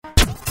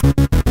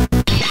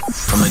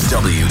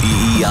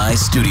WEEI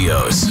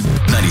Studios,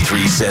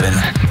 93.7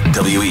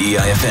 WEEI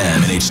FM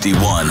and HD1,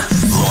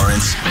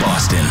 Lawrence,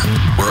 Boston.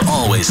 We're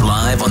always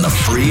live on the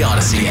free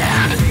Odyssey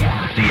app.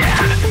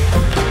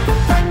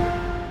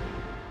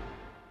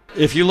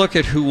 If you look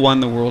at who won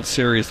the World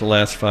Series the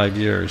last 5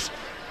 years,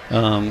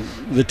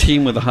 the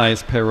team with the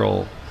highest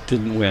payroll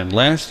didn't win.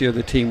 Last year,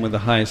 the team with the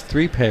highest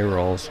 3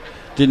 payrolls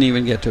didn't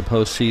even get to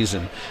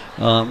postseason.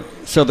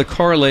 So the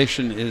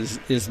correlation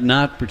is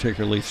not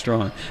particularly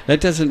strong.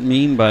 That doesn't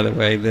mean, by the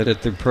way, that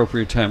at the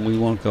appropriate time we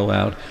won't go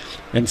out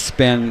and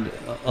spend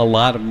a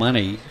lot of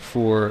money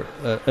for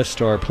a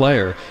star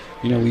player.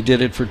 You know, we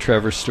did it for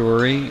Trevor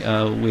Story.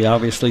 We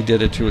obviously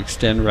did it to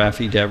extend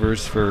Rafi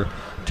Devers for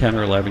 10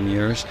 or 11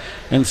 years.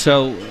 And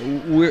so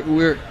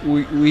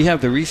we have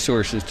the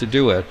resources to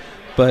do it.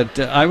 But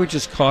I would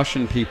just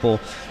caution people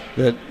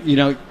that, you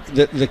know,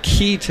 the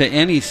key to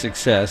any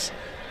success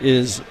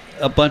is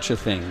a bunch of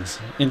things,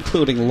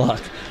 including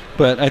luck.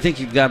 But I think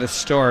you've got to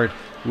start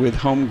with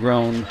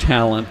homegrown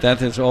talent. That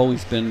has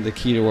always been the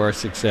key to our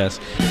success.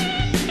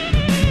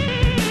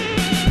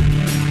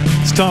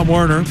 It's Tom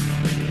Werner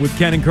with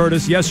Ken and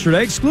Curtis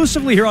yesterday,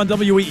 exclusively here on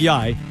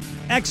WEEI.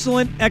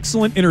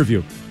 Excellent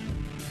interview.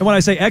 And when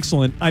I say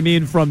excellent, I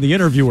mean from the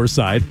interviewer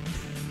side,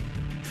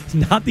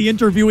 not the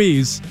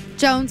interviewees.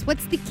 Jones,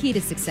 what's the key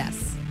to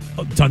success?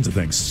 Oh, tons of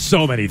things.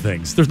 So many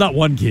things. There's not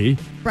one key.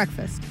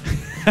 Breakfast.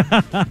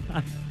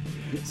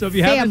 So if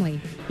you Family.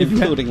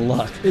 Including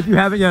luck. If you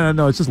haven't,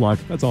 no, it's just luck.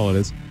 That's all it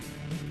is.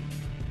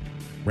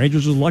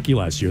 Rangers were lucky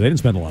last year. They didn't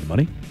spend a lot of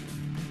money.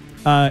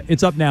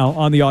 It's up now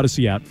on the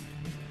Odyssey app.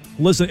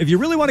 Listen, if you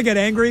really want to get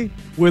angry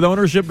with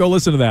ownership, go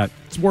listen to that.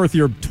 It's worth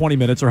your 20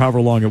 minutes or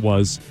however long it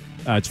was.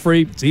 It's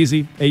free. It's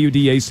easy.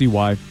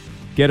 AUDACY.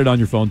 Get it on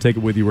your phone. Take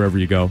it with you wherever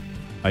you go.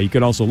 You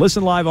can also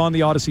listen live on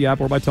the Odyssey app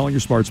or by telling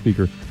your smart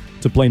speaker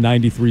to play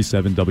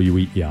 93.7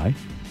 WEEI.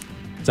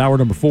 It's hour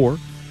number 4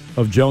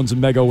 of Jones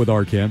and Mego with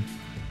Arcan.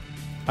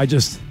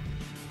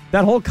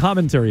 That whole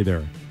commentary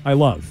there, I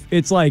love.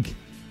 It's like,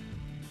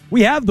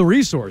 we have the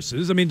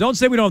resources. I mean, don't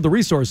say we don't have the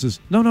resources.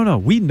 No.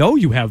 We know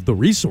you have the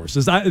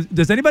resources.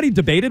 Does anybody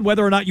debated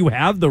whether or not you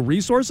have the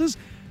resources?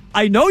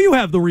 I know you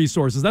have the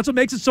resources. That's what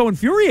makes it so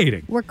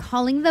infuriating. We're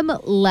calling them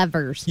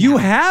levers now. You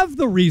have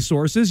the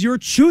resources. You're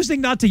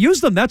choosing not to use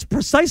them. That's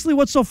precisely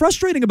what's so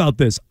frustrating about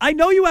this. I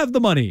know you have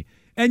the money,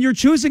 and you're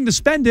choosing to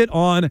spend it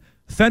on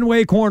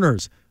Fenway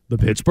Corners, the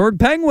Pittsburgh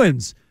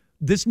Penguins,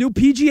 this new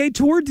PGA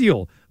Tour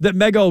deal that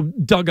Mego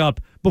dug up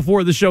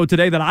before the show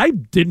today that I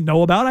didn't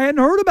know about, I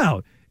hadn't heard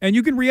about. And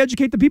you can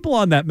re-educate the people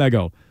on that,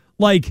 Mego.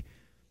 Like,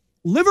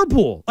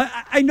 Liverpool.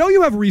 I know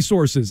you have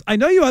resources. I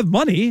know you have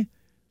money.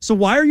 So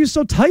why are you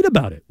so tight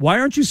about it? Why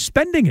aren't you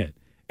spending it?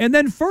 And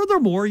then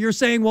furthermore, you're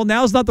saying, well,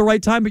 now's not the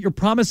right time, but you're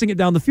promising it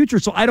down the future.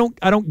 So I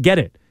don't get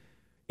it.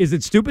 Is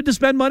it stupid to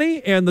spend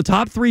money and the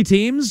top 3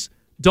 teams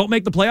don't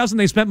make the playoffs and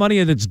they spent money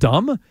and it's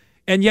dumb?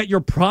 And yet you're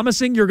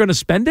promising you're going to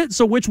spend it?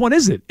 So which one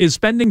is it? Is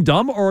spending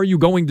dumb or are you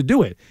going to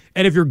do it?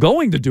 And if you're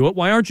going to do it,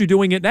 why aren't you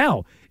doing it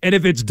now? And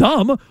if it's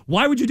dumb,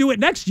 why would you do it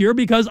next year?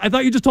 Because I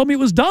thought you just told me it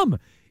was dumb.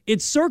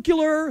 It's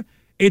circular.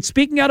 It's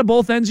speaking out of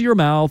both ends of your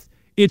mouth.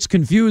 It's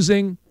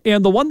confusing.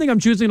 And the one thing I'm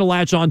choosing to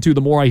latch onto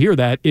the more I hear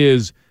that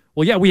is,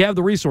 well, yeah, we have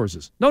the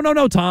resources. No,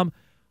 Tom.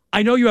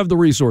 I know you have the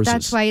resources.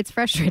 That's why it's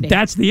frustrating.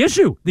 That's the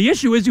issue. The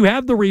issue is you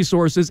have the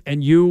resources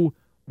and you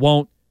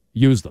won't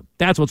use them.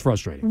 That's what's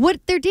frustrating. What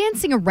they're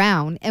dancing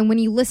around, and when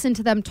you listen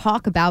to them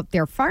talk about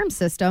their farm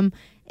system,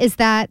 is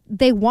that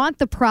they want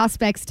the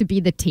prospects to be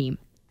the team.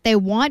 They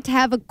want to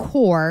have a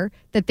core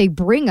that they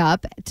bring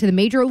up to the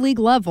major league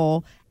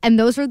level, and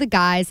those are the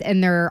guys,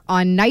 and they're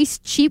on nice,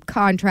 cheap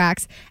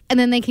contracts, and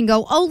then they can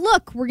go, oh,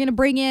 look, we're going to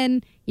bring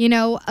in,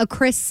 a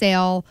Chris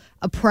Sale,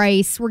 a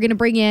Price. We're going to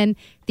bring in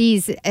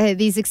these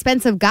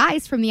expensive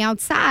guys from the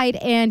outside,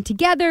 and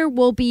together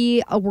we'll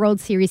be a World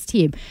Series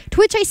team. To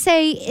which I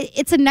say,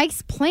 it's a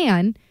nice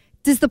plan.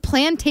 Does the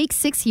plan take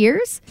 6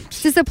 years?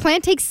 Does the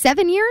plan take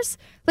 7 years?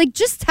 Like,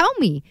 just tell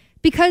me.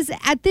 Because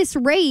at this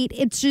rate,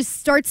 it just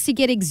starts to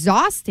get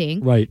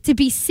exhausting to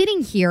be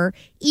sitting here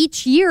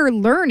each year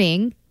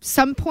learning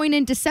some point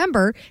in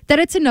December that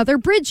it's another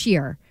bridge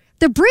year.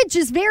 The bridge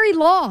is very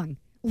long.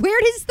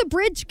 Where does the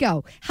bridge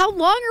go? How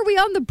long are we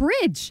on the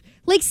bridge?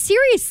 Like,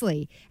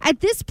 seriously, at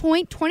this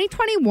point,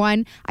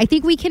 2021, I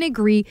think we can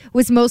agree,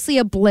 was mostly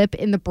a blip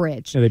in the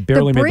bridge. Yeah, they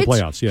barely made the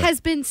playoffs. Yeah.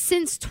 Has been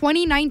since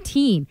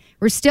 2019.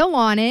 We're still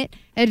on it.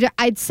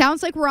 It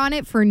sounds like we're on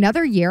it for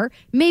another year,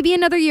 maybe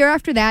another year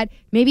after that,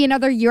 maybe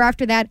another year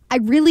after that. I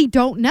really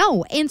don't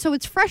know. And so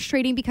it's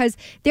frustrating because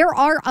there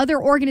are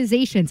other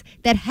organizations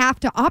that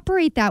have to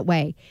operate that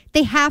way.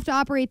 They have to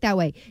operate that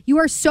way. You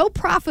are so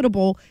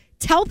profitable.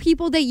 Tell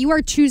people that you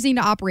are choosing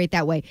to operate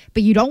that way.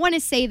 But you don't want to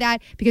say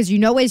that because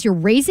as you're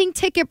raising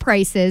ticket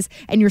prices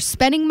and you're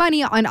spending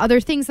money on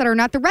other things that are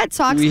not the Red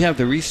Sox. We have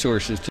the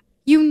resources to.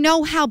 You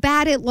know how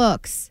bad it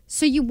looks.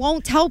 So you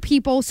won't tell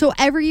people. So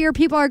every year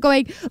people are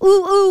going,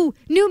 ooh,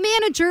 new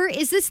manager.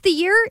 Is this the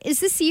year?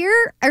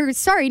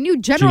 New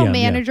general GM,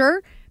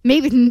 manager. Yeah.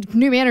 Maybe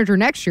new manager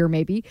next year,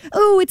 maybe.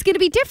 Oh, it's going to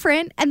be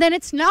different. And then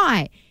it's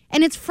not.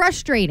 And it's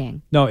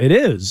frustrating. No, it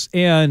is.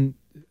 And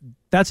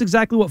that's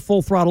exactly what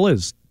Full Throttle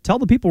is. Tell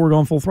the people we're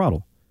going Full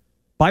Throttle.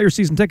 Buy your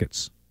season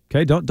tickets.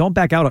 Okay? Don't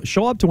back out.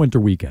 Show up to Winter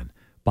Weekend.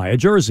 Buy a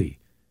jersey.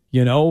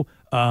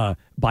 Buy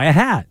a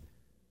hat.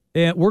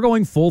 And we're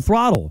going Full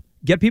Throttle.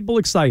 Get people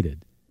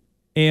excited.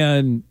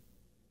 And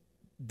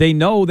they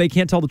know they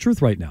can't tell the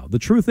truth right now. The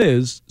truth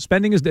is,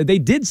 spending is... They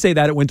did say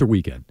that at Winter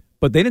Weekend,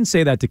 but they didn't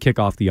say that to kick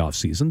off the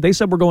offseason. They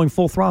said we're going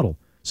Full Throttle.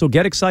 So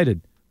get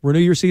excited. Renew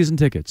your season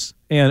tickets.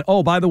 And,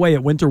 by the way,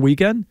 at Winter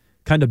Weekend,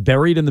 kind of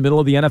buried in the middle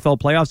of the NFL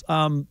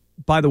playoffs,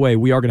 by the way,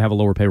 we are going to have a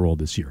lower payroll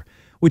this year,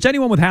 which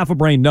anyone with half a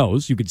brain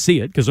knows. You could see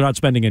it because they're not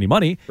spending any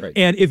money. Right.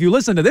 And if you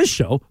listen to this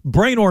show,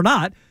 brain or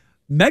not,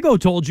 Mego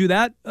told you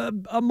that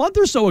a month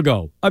or so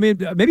ago. I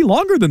mean, maybe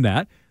longer than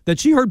that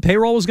she heard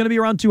payroll was going to be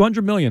around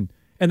 $200 million.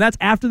 And that's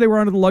after they were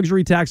under the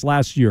luxury tax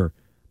last year.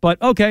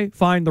 But, okay,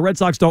 fine. The Red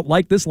Sox don't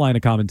like this line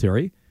of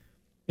commentary.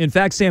 In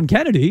fact, Sam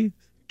Kennedy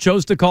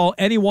chose to call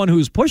anyone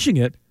who's pushing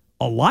it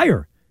a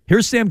liar.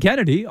 Here's Sam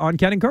Kennedy on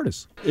Ken and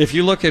Curtis. If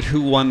you look at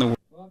who won the...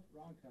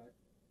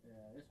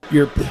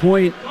 Your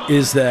point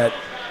is that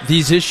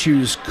these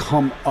issues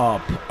come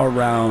up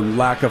around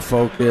lack of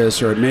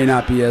focus, or it may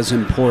not be as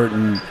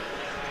important.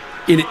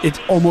 It's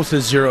almost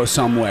a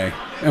zero-sum way.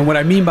 And what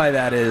I mean by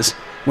that is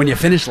when you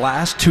finish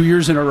last 2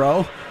 years in a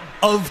row,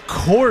 of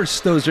course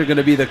those are going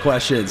to be the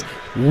questions.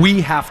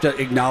 We have to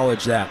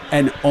acknowledge that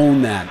and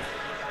own that.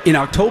 In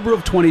October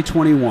of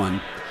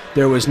 2021,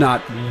 there was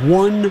not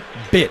one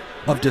bit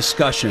of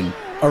discussion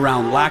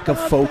around lack of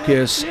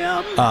focus.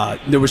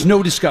 There was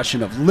no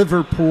discussion of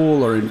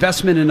Liverpool or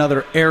investment in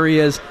other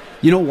areas.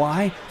 You know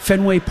why?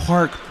 Fenway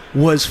Park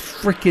was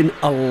freaking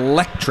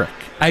electric.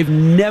 I've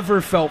never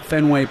felt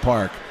Fenway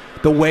Park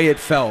the way it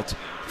felt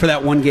for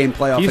that one-game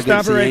playoff Can you against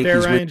stop it the right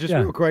Yankees. there, Ryan, just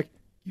real quick?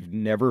 You've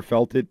never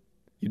felt it?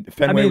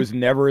 Fenway was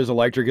never as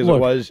electric as it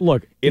was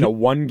in a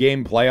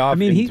one-game playoff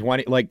in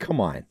 20. Like,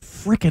 come on.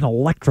 Freaking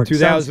electric.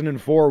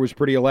 2004 was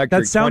pretty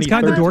electric. That sounds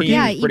kind of dorky.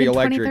 Yeah, pretty even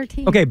electric.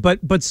 2013. Okay,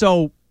 but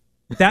so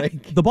that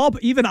the ball,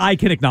 even I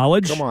can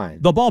acknowledge. Come on.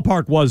 The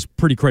ballpark was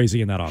pretty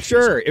crazy in that offseason.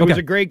 Sure, it was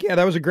a great. Yeah,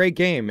 that was a great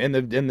game, and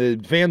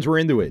the fans were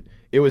into it.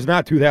 It was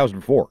not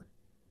 2004.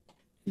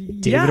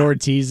 David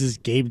Ortiz's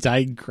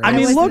game-tying crash. I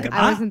mean, look,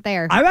 I wasn't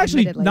there. I'm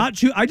actually admittedly.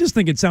 not. I just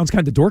think it sounds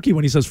kind of dorky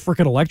when he says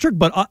 "frickin' electric,"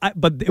 but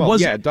it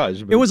was. Yeah, it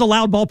does. It was a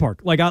loud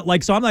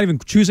ballpark. So I'm not even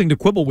choosing to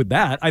quibble with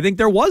that. I think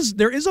there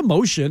is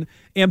emotion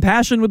and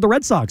passion with the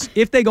Red Sox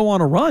if they go on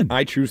a run.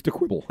 I choose to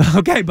quibble.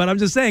 Okay, but I'm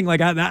just saying,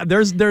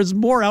 there's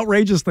more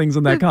outrageous things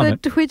in that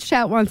comment. The Twitch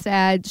chat wants to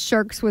add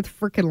sharks with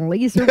freaking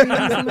laser beams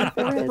on their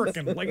foreheads.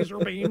 Frickin' laser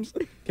beams.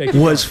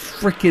 Was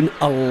freaking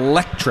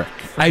electric.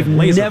 I've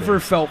never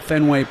felt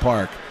Fenway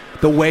Park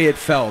the way it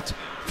felt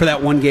for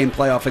that one-game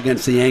playoff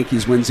against the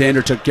Yankees when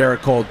Xander took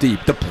Garrett Cole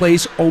deep. The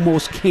place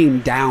almost came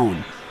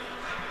down.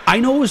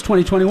 I know it was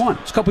 2021.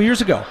 It's a couple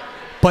years ago.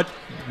 But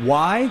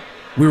why?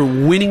 We were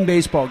winning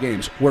baseball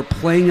games. We're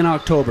playing in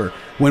October.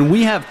 When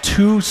we have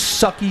two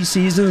sucky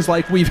seasons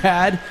like we've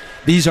had,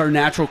 these are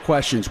natural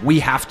questions.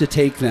 We have to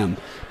take them.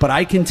 But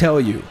I can tell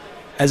you,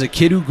 as a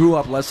kid who grew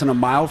up less than a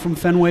mile from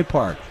Fenway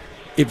Park,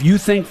 if you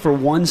think for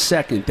 1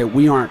 second that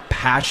we aren't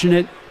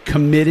passionate,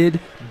 committed,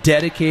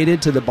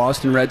 dedicated to the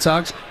Boston Red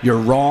Sox, you're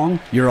wrong,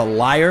 you're a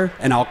liar,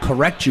 and I'll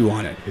correct you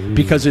on it.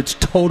 Because it's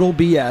total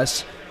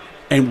BS,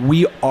 and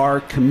we are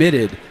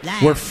committed. Liar.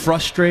 We're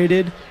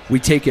frustrated. We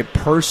take it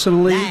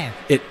personally. Liar.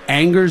 It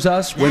angers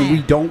us when Liar.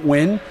 we don't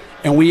win,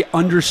 and we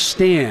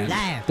understand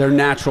Liar. they're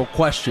natural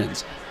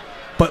questions.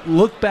 But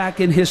look back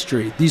in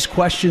history. These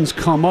questions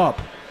come up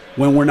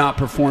when we're not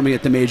performing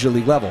at the major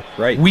league level.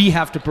 Right. We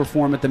have to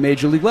perform at the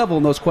major league level,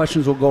 and those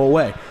questions will go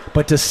away.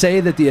 But to say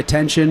that the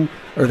attention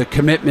or the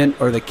commitment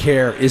or the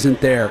care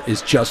isn't there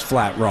is just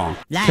flat wrong.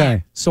 Liar.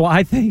 Okay, so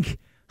I think,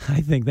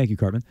 thank you,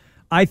 Cartman.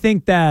 I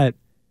think that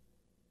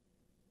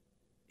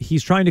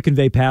he's trying to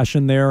convey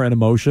passion there and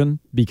emotion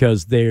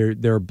because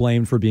they're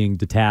blamed for being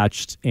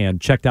detached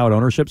and checked out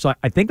ownership. So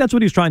I think that's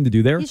what he's trying to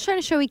do there. He's trying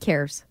to show he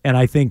cares. And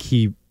I think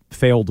he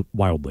failed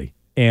wildly.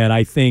 And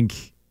I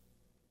think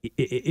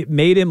it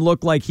made him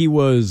look like he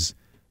was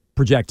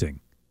projecting,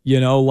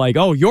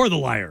 oh, you're the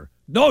liar.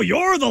 No,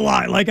 you're the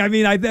liar.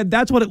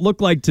 That's what it looked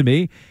like to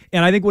me.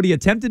 And I think what he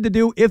attempted to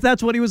do, if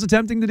that's what he was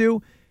attempting to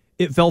do,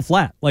 it fell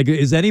flat.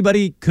 Is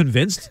anybody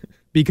convinced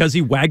because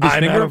he wagged his I'm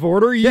finger? out of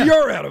order. Yeah.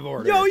 You're out of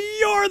order. Yo,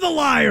 you're the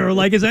liar.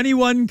 Is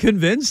anyone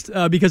convinced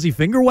because he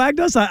finger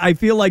wagged us? I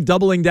feel like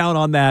doubling down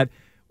on that.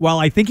 While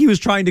I think he was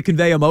trying to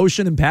convey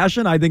emotion and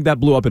passion, I think that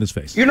blew up in his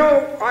face.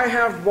 I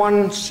have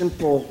one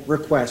simple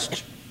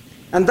request,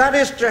 and that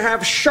is to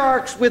have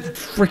sharks with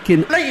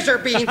Freaking laser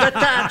beams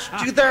attached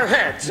to their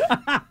heads.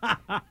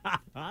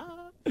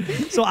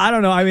 So I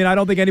don't know. I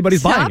don't think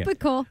anybody's buying it.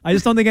 Topical. I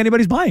just don't think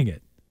anybody's buying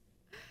it.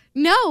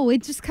 No,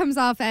 it just comes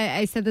off,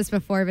 I said this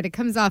before, but it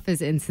comes off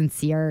as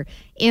insincere.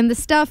 And the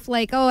stuff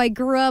like, I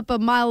grew up a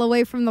mile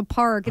away from the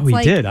park. It's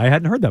he did. I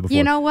hadn't heard that before.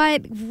 You know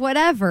what?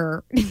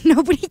 Whatever.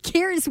 Nobody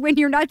cares when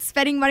you're not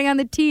spending money on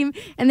the team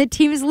and the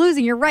team is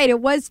losing. You're right.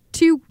 It was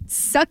 2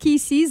 sucky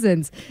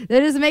seasons. That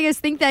doesn't make us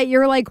think that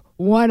you're like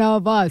one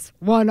of us.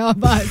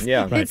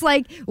 Yeah, right. It's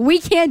like we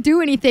can't do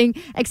anything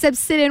except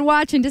sit and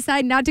watch and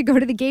decide not to go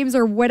to the games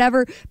or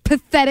whatever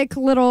pathetic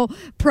little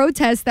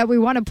protest that we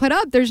want to put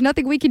up. There's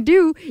nothing we can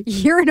do.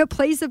 You're in a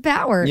place of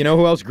power. You know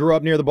who else grew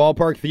up near the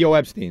ballpark? Theo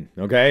Epstein,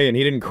 okay? And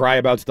he didn't cry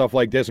about stuff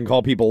like this and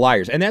call people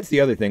liars. And that's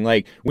the other thing.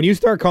 Like, when you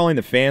start calling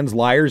the fans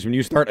liars, when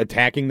you start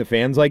attacking the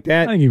fans like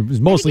that... I think he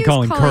was mostly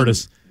calling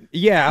Curtis...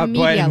 Yeah,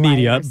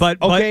 media. But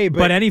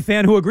any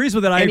fan who agrees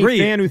with it, I agree.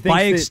 Fan who thinks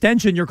by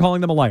extension, you're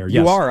calling them a liar.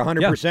 You are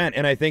 100%, yeah.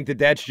 And I think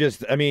that's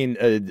just,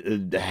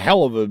 a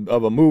hell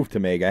of a move to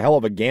make, a hell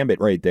of a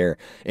gambit right there.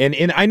 And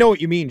I know what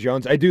you mean,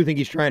 Jones. I do think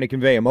he's trying to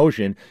convey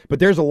emotion, but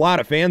there's a lot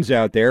of fans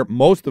out there,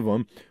 most of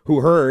them, who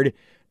heard,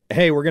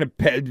 hey, we're going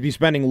to be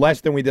spending less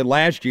than we did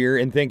last year,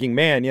 and thinking,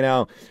 man,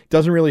 it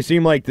doesn't really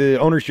seem like the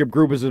ownership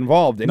group is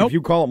involved. And if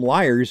you call them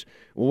liars,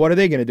 well, what are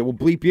they going to do? We'll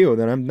bleep you.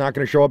 Then I'm not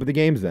going to show up at the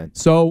games then.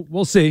 So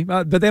we'll see.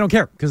 But they don't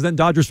care, because then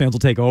Dodgers fans will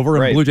take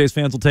over, and Blue Jays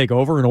fans will take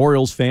over, and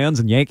Orioles fans,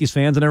 and Yankees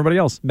fans, and everybody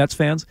else. Mets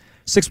fans.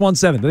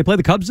 617. Did they play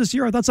the Cubs this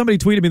year? I thought somebody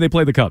tweeted me they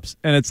played the Cubs.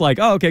 And it's like,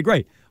 oh, okay,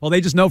 great. Well, they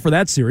just know for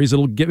that series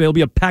it'll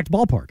be a packed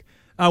ballpark.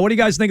 What do you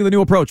guys think of the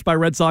new approach by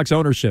Red Sox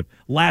ownership?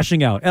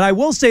 Lashing out. And I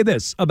will say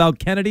this about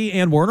Kennedy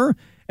and Werner.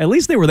 At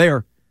least they were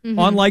there. Mm-hmm.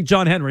 Unlike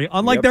John Henry,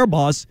 unlike their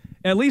boss,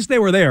 at least they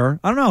were there.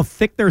 I don't know how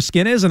thick their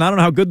skin is, and I don't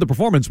know how good the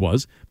performance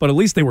was, but at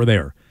least they were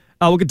there.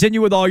 We'll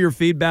continue with all your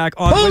feedback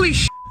on... Holy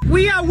shit!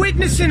 We are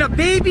witnessing a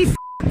baby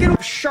f***ing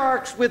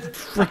sharks with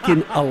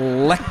freaking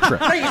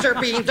electric laser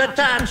beams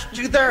attached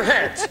to their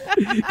heads.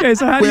 Okay,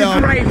 so how do you...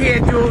 right here,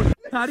 dude.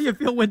 How do you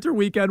feel winter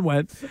weekend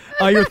went?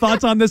 Your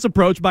thoughts on this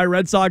approach by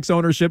Red Sox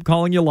ownership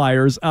calling you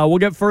liars. We'll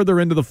get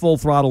further into the full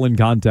throttle in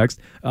context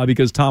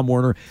because Tom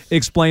Werner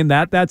explained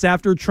that. That's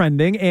after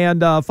trending. And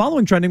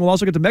following trending, we'll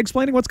also get to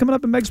Meg'Splaining. What's coming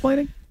up in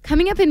Meg'Splaining?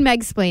 Coming up in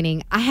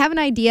Meg'Splaining, I have an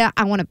idea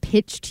I want to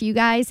pitch to you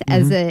guys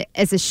as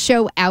a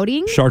show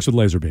outing. Sharks with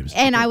laser beams.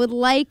 And I would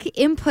like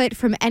input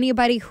from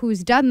anybody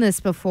who's done this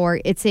before.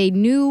 It's a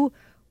new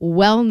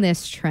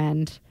wellness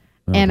trend.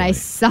 And I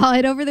saw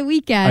it over the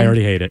weekend. I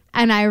already hate it.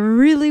 And I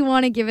really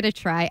want to give it a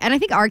try. And I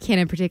think Arcan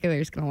in particular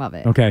is going to love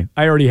it. Okay.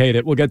 I already hate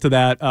it. We'll get to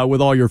that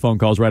with all your phone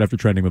calls right after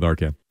trending with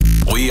Arcan.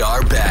 We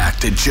are back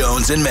to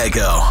Jones and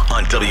Mego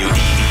on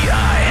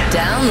WEEI.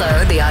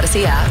 Download the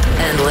Odyssey app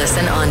and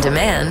listen on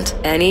demand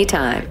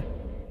anytime.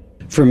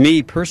 For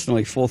me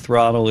personally, full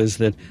throttle is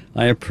that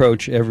I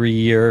approach every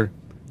year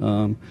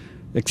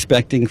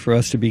expecting for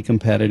us to be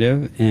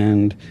competitive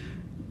and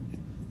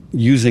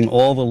using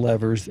all the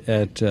levers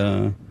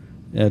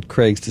at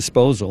Craig's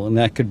disposal, and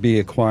that could be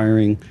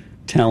acquiring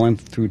talent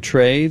through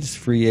trades,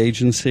 free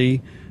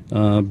agency,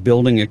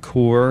 building a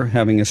core,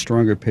 having a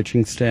stronger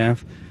pitching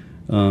staff,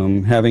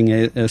 having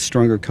a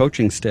stronger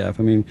coaching staff.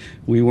 I mean,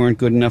 we weren't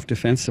good enough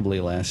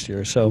defensively last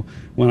year. So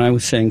when I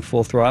was saying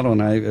full throttle,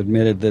 and I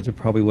admitted that it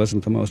probably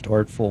wasn't the most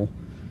artful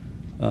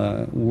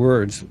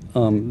words,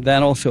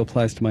 that also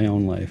applies to my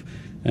own life.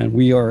 And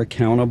we are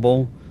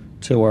accountable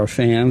to our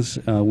fans.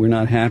 We're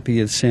not happy,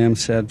 as Sam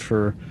said,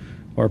 for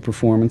our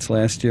performance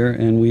last year,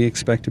 and we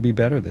expect to be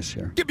better this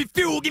year. Give me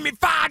fuel, give me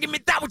fire, give me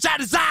that which I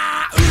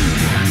desire.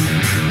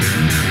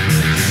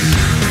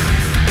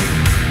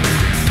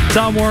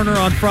 Tom Werner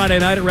on Friday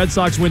night at Red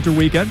Sox Winter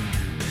Weekend,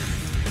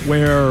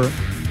 where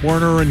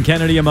Werner and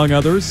Kennedy, among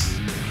others,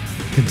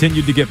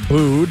 continued to get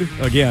booed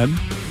again.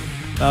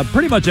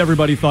 Pretty much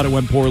everybody thought it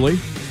went poorly,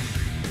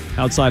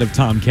 outside of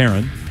Tom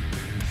Caron.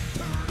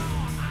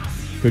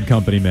 Good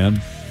company,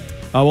 man.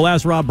 We'll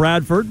ask Rob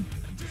Bradford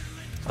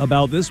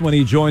about this when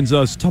he joins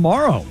us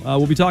tomorrow.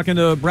 We'll be talking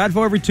to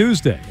Bradford every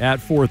Tuesday at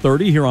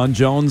 4:30 here on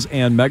Jones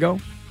and Mego.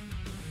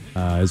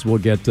 As we'll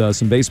get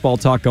some baseball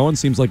talk going.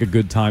 Seems like a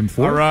good time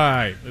for it. All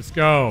right, let's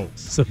go.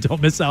 So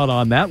don't miss out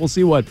on that. We'll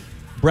see what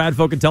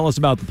Bradford can tell us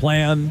about the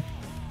plan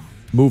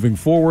moving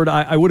forward.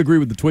 I would agree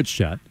with the Twitch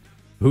chat,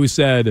 who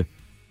said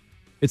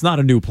it's not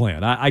a new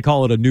plan. I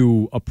call it a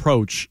new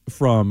approach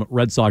from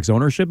Red Sox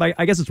ownership.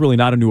 I guess it's really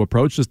not a new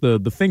approach, just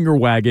the finger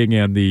wagging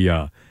and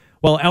the,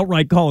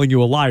 outright calling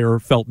you a liar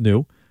felt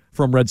new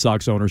from Red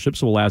Sox ownership,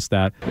 so we'll ask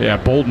that. Yeah,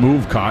 bold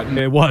move, Cotton.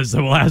 It was,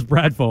 so we'll ask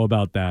Bradfo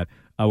about that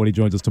when he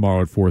joins us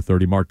tomorrow at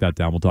 4:30. Mark that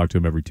down. We'll talk to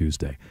him every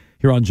Tuesday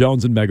here on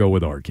Jones and Mego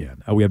with Arcan.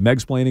 We have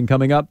Meg'Splaining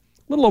coming up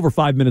a little over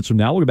 5 minutes from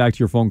now. We'll get back to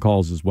your phone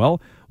calls as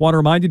well. Want to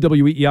remind you,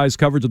 WEEI's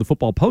coverage of the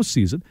football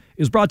postseason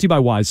is brought to you by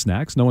Wise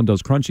Snacks. No one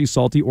does crunchy,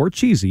 salty, or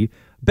cheesy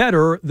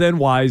better than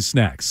Wise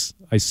Snacks.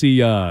 I see,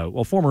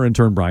 former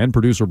intern Brian,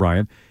 producer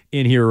Brian,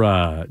 in here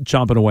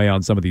chomping away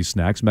on some of these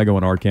snacks. Mego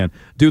and Arcan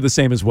do the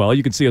same as well.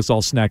 You can see us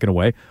all snacking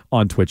away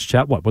on Twitch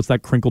chat. What's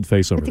that crinkled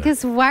face over there?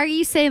 Because why are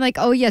you saying like,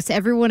 oh yes,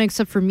 everyone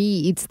except for me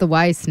eats the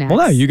Wise Snacks?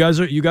 Well, no, you guys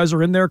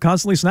are in there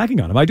constantly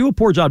snacking on them. I do a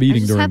poor job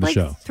eating during the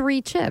show.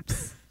 3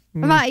 chips.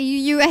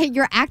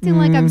 You're acting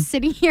like I'm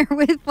sitting here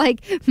with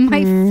like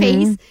my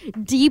face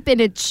deep in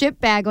a chip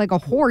bag like a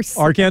horse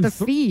at the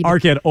feed.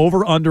 Arcand,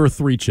 over under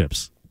 3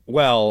 chips.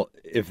 Well,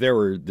 if there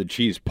were the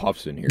cheese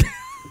puffs in here.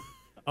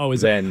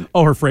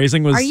 Her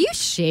phrasing was... Are you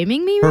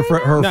shaming me right now?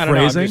 Her No,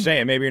 phrasing? I'm just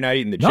saying, maybe you're not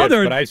eating the chips,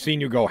 but I've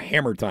seen you go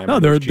hammer time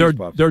on those cheese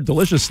puffs. They're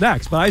delicious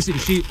snacks, but I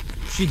see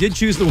she did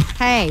choose the...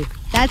 Hey,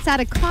 that's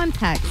out of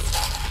context.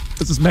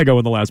 This is Mego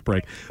in the last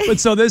break. But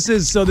so this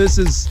is...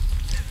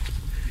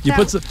 You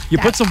put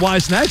some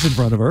wise snacks in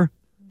front of her.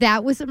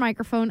 That was a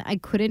microphone I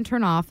couldn't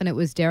turn off, and it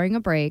was during a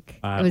break.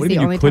 It was what do the you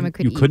mean only time I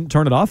could eat. You couldn't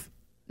turn it off?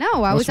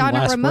 No, I was on a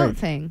last remote break.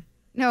 thing.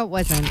 No, it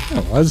wasn't.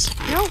 It was.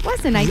 No, it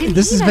wasn't. I didn't.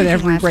 This has been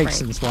every last break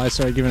since I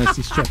started giving us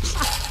these chips.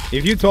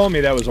 If you told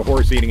me that was a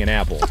horse eating an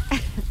apple,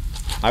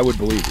 I would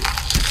believe you.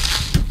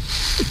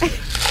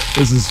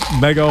 This is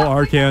Mego,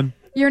 Arcand.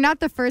 You're not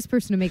the first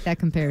person to make that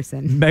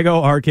comparison.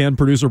 Mego, Arcand,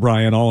 producer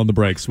Brian, all on the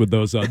breaks with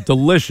those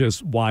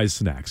delicious Wise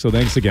snacks. So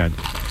thanks again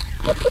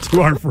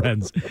to our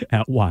friends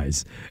at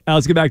Wise.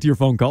 Let's get back to your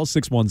phone call,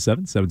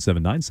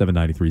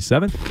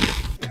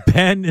 617-779-7937.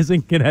 Ben is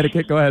in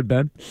Connecticut. Go ahead,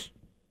 Ben.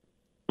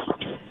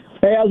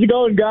 Hey, how's it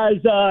going, guys?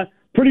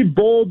 Pretty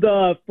bold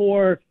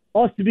for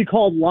us to be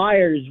called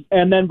liars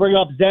and then bring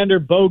up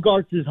Xander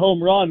Bogaerts'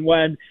 home run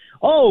when,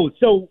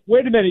 so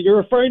wait a minute, you're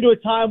referring to a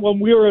time when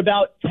we were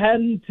about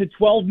 $10 to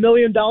 $12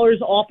 million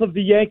off of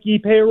the Yankee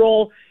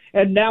payroll,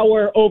 and now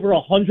we're over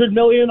 $100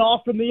 million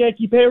off from the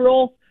Yankee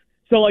payroll?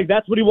 So,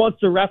 that's what he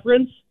wants to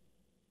reference?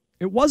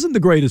 It wasn't the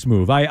greatest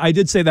move. I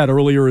did say that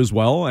earlier as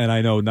well, and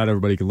I know not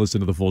everybody can listen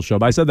to the full show,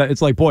 but I said that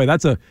it's like, boy,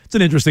 it's an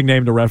interesting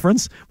name to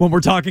reference when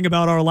we're talking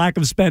about our lack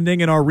of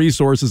spending and our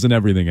resources and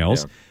everything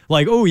else. Yeah.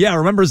 Like, oh, yeah,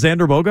 remember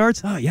Xander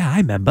Bogaerts? Oh, yeah, I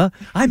remember.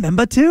 I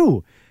remember,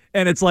 too.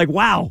 And it's like,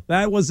 wow,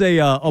 that was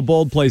a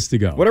bold place to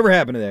go. Whatever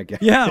happened to that guy?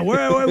 Yeah,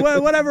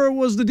 whatever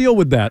was the deal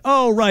with that?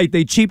 Oh, right,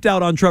 they cheaped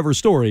out on Trevor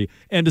Story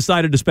and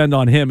decided to spend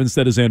on him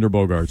instead of Xander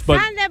Bogaerts. But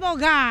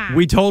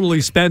we totally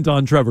spent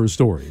on Trevor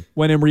Story,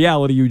 when in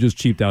reality you just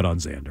cheaped out on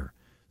Xander.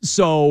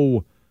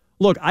 So,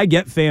 look, I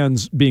get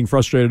fans being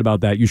frustrated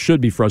about that. You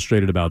should be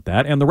frustrated about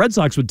that. And the Red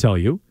Sox would tell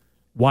you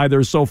why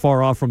they're so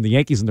far off from the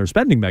Yankees in their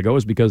spending, Mego,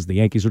 is because the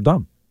Yankees are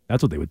dumb.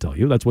 That's what they would tell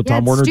you. That's what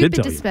Tom Werner did tell you. It's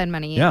stupid to spend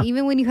money,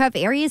 even when you have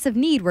areas of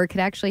need where it could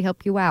actually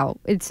help you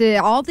out. It's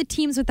all the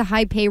teams with the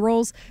high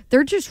payrolls,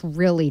 they're just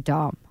really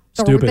dumb.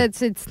 Stupid.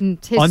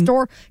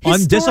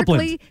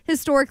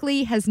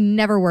 Historically has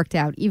never worked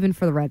out, even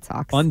for the Red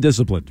Sox.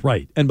 Undisciplined,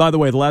 right. And by the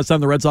way, the last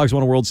time the Red Sox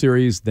won a World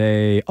Series,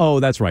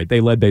 that's right, they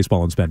led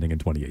baseball in spending in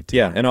 2018.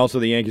 Yeah, and also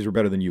the Yankees were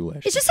better than you last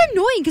year. It's just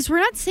annoying because we're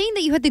not saying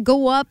that you had to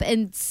go up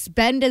and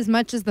spend as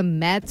much as the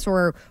Mets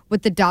or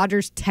what the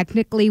Dodgers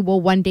technically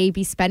will one day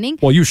be spending.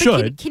 Well, you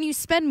should. Can you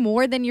spend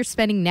more than you're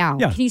spending now?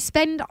 Yeah. Can you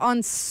spend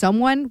on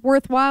someone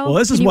worthwhile?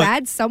 Well, Can you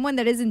add someone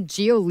that isn't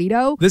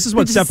Giolito? This is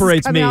what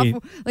separates me. Off,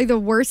 like the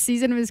worst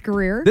season of his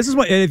career. This is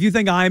what, and if you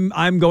think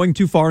I'm going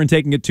too far and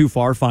taking it too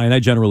far, fine, I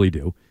generally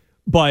do.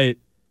 But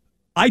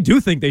I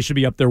do think they should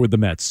be up there with the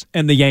Mets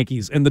and the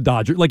Yankees and the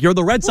Dodgers. Like, you're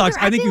the Red Sox,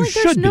 I think you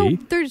should be.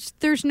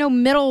 There's no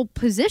middle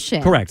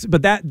position. Correct.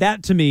 But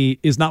that to me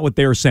is not what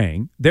they're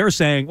saying. They're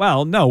saying,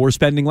 well, no, we're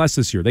spending less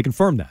this year. They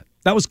confirmed that.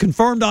 That was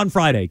confirmed on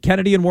Friday.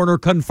 Kennedy and Werner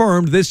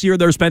confirmed this year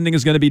their spending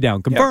is going to be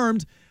down.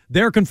 Confirmed. Yep.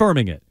 They're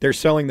confirming it. They're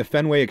selling the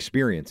Fenway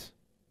experience.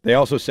 They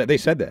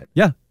said that.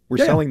 Yeah. We're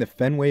selling the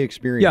Fenway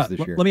experience this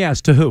year. Let me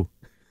ask, to who?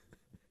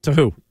 To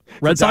who?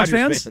 Red Sox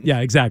fans?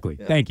 Yeah, exactly.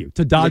 Yeah. Thank you.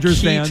 To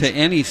Dodgers fans. The key to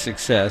any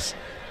success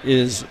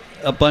is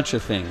a bunch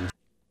of things.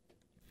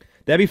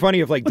 That'd be funny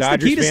if, like, What's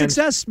Dodgers the key to fans,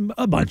 success?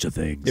 A bunch of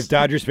things. If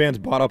Dodgers fans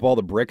bought up all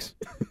the bricks,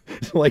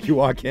 so, like, you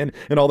walk in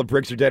and all the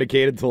bricks are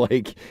dedicated to,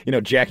 like,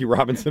 Jackie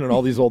Robinson and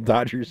all these old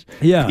Dodgers.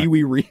 Yeah. Pee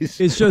Wee Reese.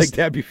 It's just, like,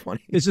 that'd be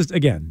funny. It's just,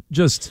 again,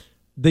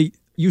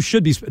 you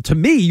should be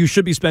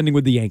spending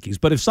with the Yankees.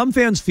 But if some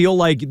fans feel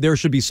like there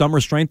should be some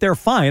restraint there,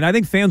 fine. I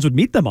think fans would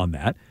meet them on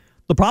that.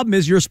 The problem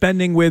is you're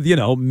spending with,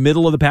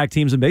 middle of the pack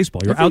teams in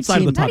baseball. You're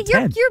outside of the top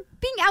 10. You're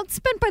being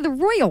outspent by the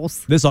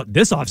Royals. This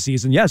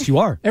offseason, yes, you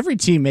are. Every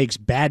team makes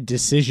bad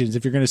decisions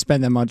if you're going to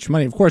spend that much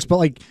money, of course. But,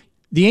 like,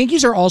 the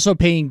Yankees are also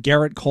paying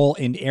Garrett Cole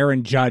and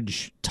Aaron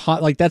Judge.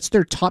 That's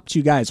their top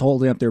two guys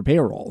holding up their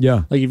payroll.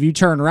 Yeah. Like, if you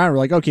turn around, we're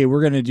like, okay,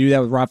 we're going to do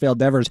that with Rafael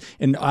Devers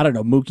and, I don't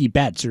know, Mookie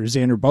Betts or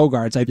Xander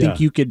Bogaerts. I think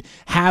you could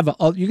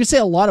you could say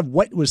a lot of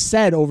what was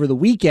said over the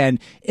weekend,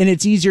 and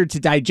it's easier to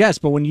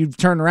digest. But when you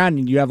turn around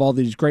and you have all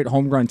these great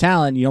homegrown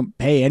talent, and you don't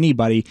pay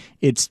anybody,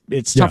 it's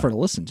tougher to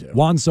listen to.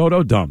 Juan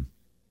Soto, dumb.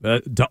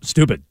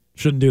 Stupid.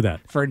 Shouldn't do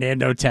that.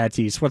 Fernando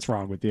Tatis, what's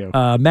wrong with you?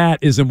 Matt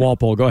is in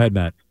Walpole. Go ahead,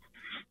 Matt.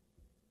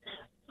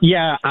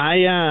 Yeah,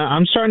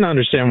 I'm starting to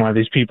understand why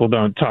these people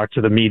don't talk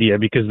to the media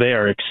because they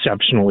are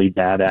exceptionally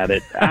bad at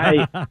it.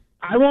 I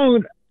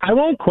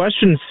won't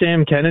question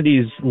Sam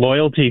Kennedy's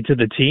loyalty to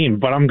the team,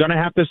 but I'm going to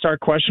have to start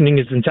questioning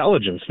his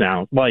intelligence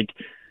now. Like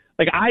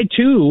I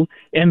too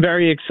am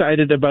very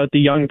excited about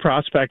the young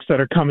prospects that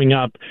are coming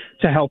up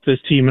to help this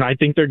team, and I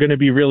think they're going to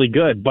be really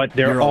good. But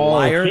they're all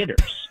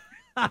hitters.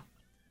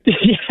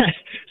 Yeah.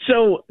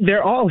 So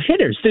they're all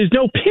hitters. There's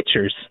no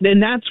pitchers.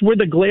 And that's where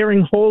the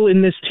glaring hole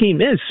in this team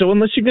is. So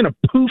unless you're going to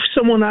poof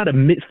someone out of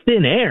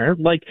thin air,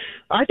 like,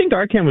 I think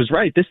Arkan was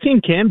right. This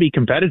team can be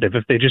competitive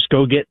if they just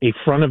go get a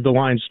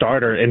front-of-the-line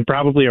starter and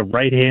probably a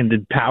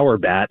right-handed power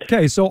bat.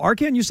 Okay, so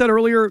Arkan, you said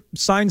earlier,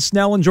 sign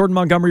Snell and Jordan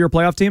Montgomery, your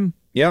playoff team?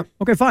 Yeah.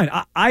 Okay, fine.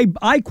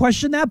 I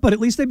question that, but at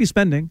least they'd be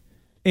spending.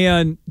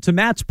 And to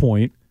Matt's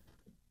point,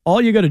 all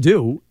you got to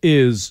do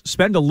is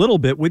spend a little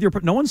bit with your.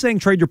 No one's saying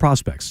trade your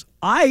prospects.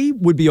 I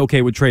would be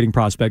okay with trading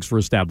prospects for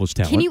established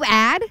talent. Can you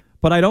add?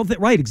 But I don't think.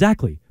 Right,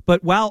 exactly.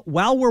 But while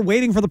we're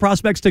waiting for the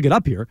prospects to get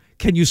up here,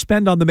 can you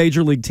spend on the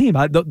major league team?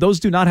 Those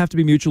do not have to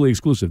be mutually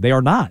exclusive. They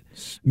are not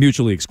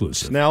mutually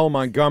exclusive. Snell,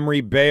 Montgomery,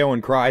 Bayo,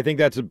 and Cry. I think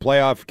that's a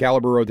playoff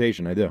caliber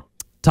rotation. I do.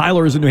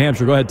 Tyler is in New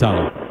Hampshire. Go ahead,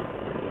 Tyler.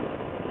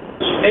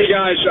 Hey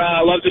guys,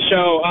 love the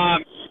show.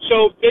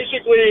 So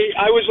basically,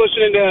 I was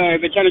listening to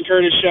the Ken and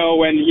Curtis show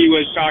when he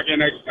was talking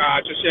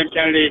to Sam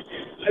Kennedy.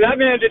 That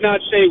man did not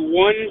say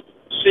one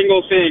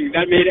single thing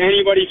that made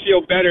anybody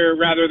feel better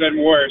rather than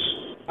worse.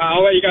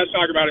 I'll let you guys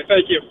talk about it.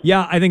 Thank you.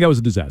 Yeah, I think that was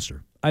a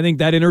disaster. I think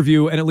that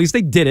interview, and at least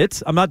they did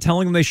it. I'm not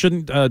telling them they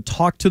shouldn't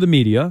talk to the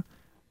media,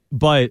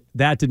 but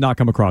that did not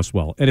come across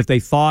well. And if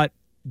they thought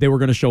they were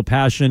going to show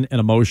passion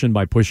and emotion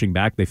by pushing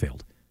back, they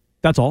failed.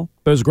 That's all.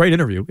 But it was a great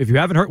interview. If you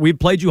haven't heard, we've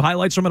played you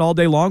highlights from it all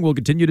day long. We'll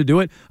continue to do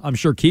it. I'm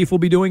sure Keith will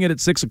be doing it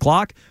at 6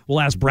 o'clock. We'll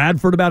ask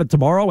Bradford about it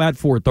tomorrow at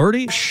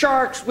 4:30.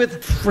 Sharks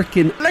with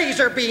Freaking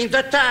laser beams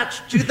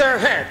attached to their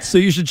heads. So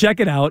you should check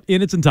it out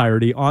in its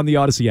entirety on the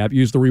Odyssey app.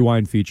 Use the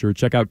rewind feature.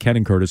 Check out Ken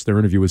and Curtis, their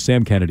interview with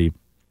Sam Kennedy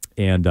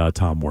and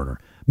Tom Werner.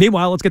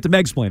 Meanwhile, let's get to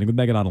Meg'Splaining with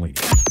Megan Onalini.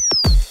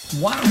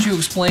 Why don't you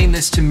explain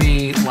this to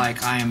me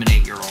like I am an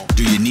 8-year-old?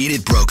 Do you need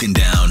it broken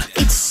down?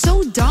 It's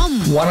so dumb.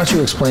 Why don't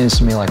you explain this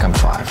to me like I'm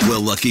 5?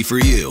 Well, lucky for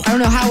you. I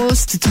don't know how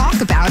else to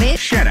talk about it.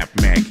 Shut up,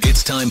 Meg.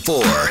 It's time for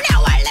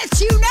Now I let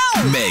you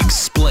know.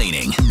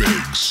 Meg'Splaining.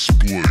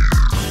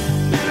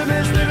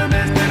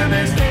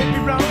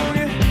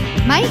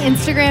 My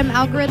Instagram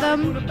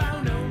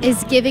algorithm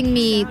is giving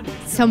me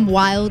some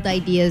wild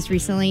ideas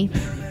recently.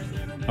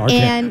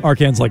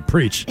 Arkan's like,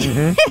 preach.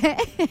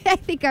 I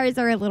think ours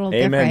are a little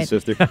Amen, different.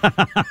 sister.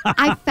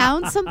 I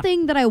found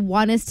something that I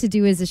want us to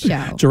do as a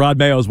show. Gerard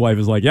Mayo's wife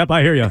is like, yep,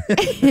 I hear you.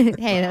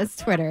 Hey, that's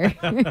Twitter.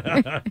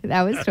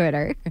 That was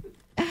Twitter.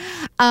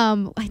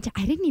 I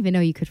didn't even know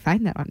you could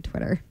find that on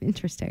Twitter.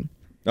 Interesting.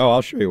 Oh,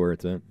 I'll show you where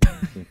it's at.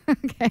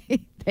 Okay,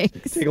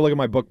 thanks. Take a look at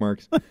my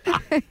bookmarks.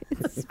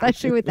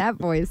 Especially with that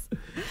voice.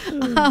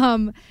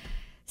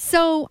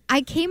 So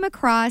I came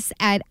across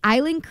at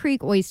Island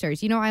Creek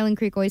Oysters. You know Island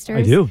Creek Oysters?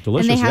 I do.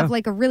 Delicious, And they have yeah.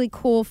 like a really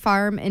cool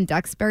farm in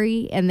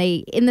Duxbury. And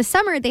in the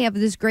summer, they have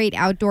this great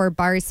outdoor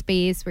bar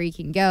space where you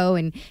can go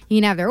and you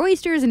can have their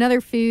oysters and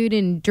other food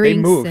and drinks.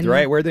 They moved,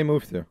 right? Where'd they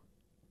move to?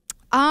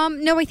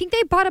 No, I think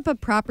they bought up a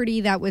property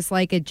that was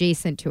like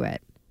adjacent to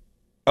it.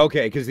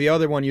 Okay, because the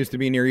other one used to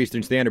be near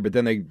Eastern Standard, but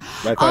then I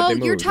thought they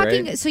moved, you're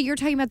talking. right? So you're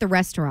talking about the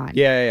restaurant?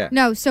 Yeah.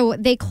 No, so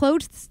they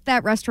closed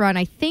that restaurant.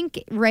 I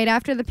think right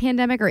after the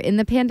pandemic or in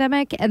the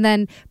pandemic,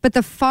 but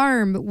the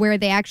farm where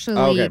they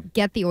actually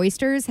get the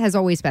oysters has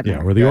always been there.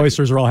 Yeah, where the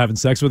oysters are all having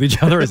sex with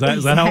each other. Is that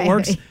how it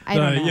works? I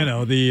don't know. You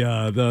know,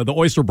 the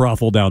oyster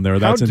brothel down there.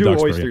 That's How in do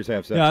Duxbury. oysters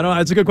have sex? Yeah, I don't.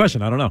 It's a good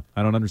question. I don't know.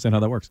 I don't understand how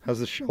that works. How's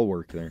the shell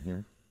work there? Yeah.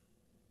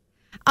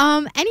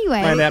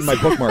 Anyway. Find that in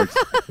my bookmarks.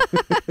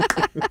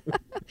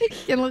 You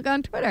can look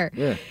on Twitter.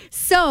 Yeah.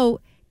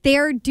 So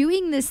they're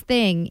doing this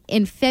thing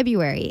in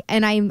February,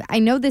 and I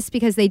know this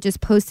because they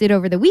just posted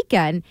over the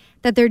weekend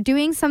that they're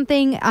doing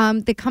something.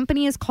 The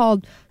company is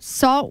called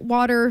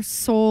Saltwater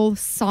Soul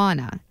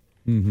Sauna,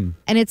 and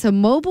it's a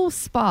mobile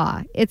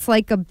spa. It's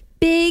like a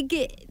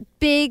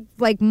big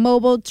like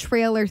mobile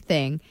trailer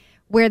thing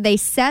where they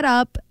set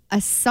up a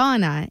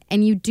sauna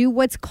and you do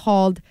what's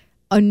called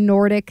a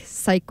Nordic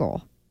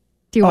cycle.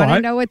 Do you want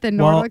to know what the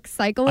Nordic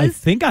cycle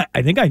is?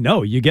 I think I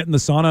know. You get in the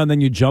sauna and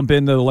then you jump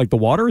into like the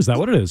water. Is that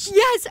what it is?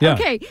 Yes. Yeah.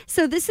 Okay.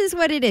 So this is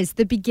what it is.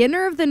 The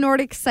beginner of the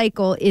Nordic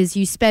cycle is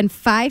you spend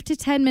 5 to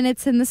 10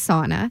 minutes in the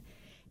sauna,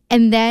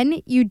 and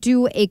then you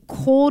do a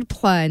cold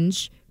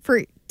plunge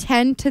for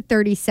 10 to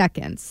 30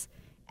 seconds.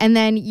 And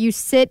then you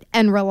sit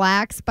and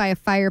relax by a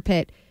fire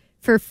pit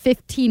for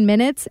 15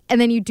 minutes, and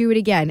then you do it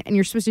again. And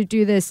you're supposed to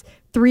do this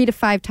 3 to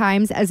 5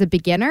 times as a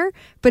beginner.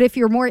 But if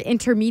you're more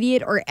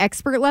intermediate or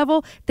expert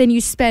level, then you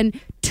spend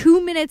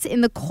 2 minutes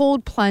in the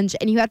cold plunge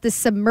and you have to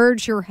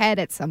submerge your head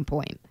at some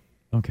point.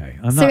 Okay.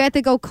 So you have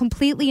to go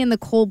completely in the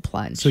cold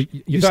plunge. So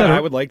You thought I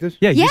would like this?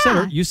 Yeah.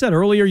 Yeah. You said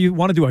earlier you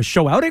want to do a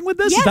show outing with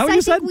this? Yes, Is that what I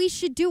you think said? we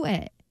should do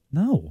it.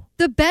 No.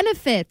 The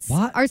benefits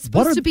are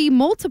supposed to be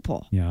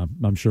multiple. Yeah,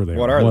 I'm sure they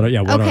What are. are they?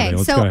 Yeah, what are Okay, they?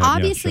 Let's so go ahead. Yeah,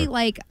 obviously, sure.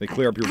 like, They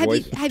clear up your have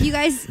voice. have you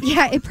guys?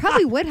 Yeah, it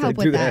probably would help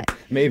do with that.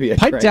 Maybe.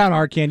 Pipe down,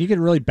 Arkan. You could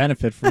really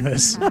benefit from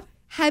this.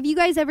 Have you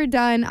guys ever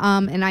done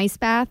an ice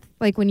bath,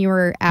 like when you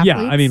were athletes?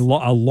 Yeah, I mean,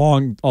 a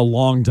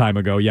long time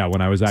ago. Yeah,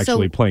 when I was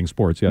actually playing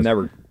sports. Yes.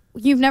 Never.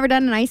 You've never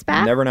done an ice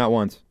bath? Never, not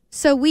once.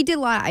 So we did a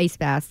lot of ice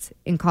baths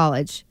in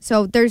college.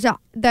 So there's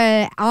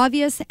the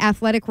obvious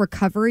athletic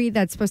recovery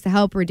that's supposed to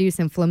help reduce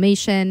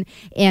inflammation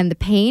and the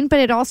pain, but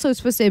it also is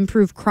supposed to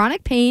improve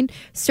chronic pain,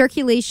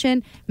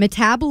 circulation,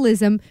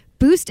 metabolism,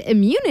 boost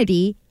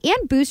immunity,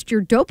 and boost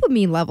your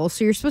dopamine level.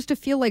 So you're supposed to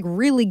feel like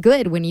really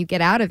good when you get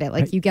out of it,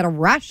 like you get a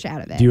rush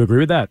out of it. Do you agree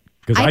with that?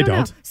 Because I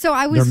don't. Know. So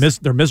I was.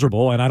 They're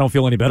miserable, and I don't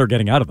feel any better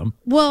getting out of them.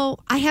 Well,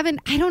 I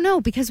don't know,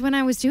 because when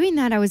I was doing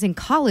that, I was in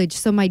college,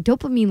 so my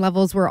dopamine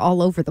levels were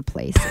all over the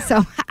place.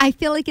 So I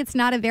feel like it's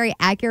not a very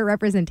accurate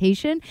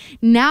representation.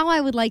 Now I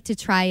would like to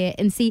try it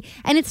and see.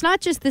 And it's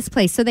not just this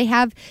place. So they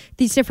have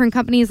these different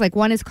companies. Like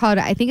one is called,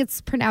 I think it's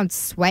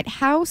pronounced Sweat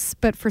House,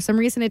 but for some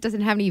reason it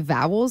doesn't have any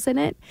vowels in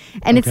it.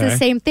 And it's the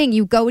same thing.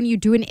 You go and you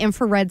do an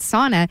infrared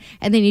sauna,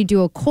 and then you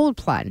do a cold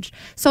plunge.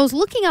 So I was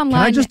looking online.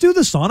 Can I just do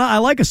the sauna? I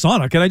like a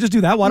sauna. Can I just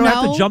do that? Why do I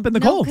have to jump in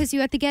the cold? No, because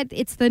you have to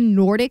it's the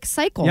Nordic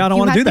cycle. Yeah, I don't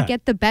want to do that. You have to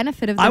get the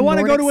benefit of the I want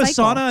to go to a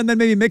cycle. sauna and then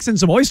maybe mix in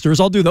some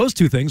oysters. I'll do those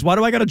two things. Why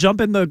do I got to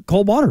jump in the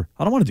cold water?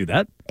 I don't want to do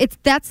that.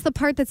 That's the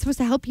part that's supposed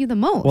to help you the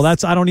most. Well, I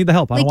don't need the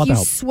help. I don't want the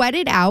help. You sweat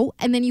it out,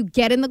 and then you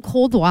get in the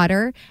cold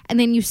water, and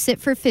then you sit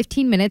for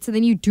 15 minutes, and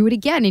then you do it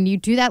again, and you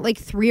do that like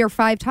 3 or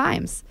 5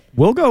 times.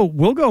 We'll go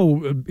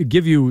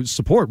give you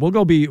support. We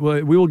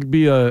will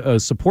be a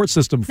support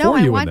system for you in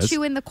this. No, I want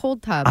you in the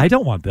cold tub. I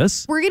don't want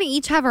this. We're going to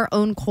each have our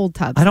own cold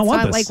tubs. I don't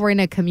want this. It's not like we're in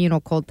a communal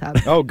cold tub.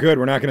 Oh, good.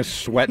 We're not going to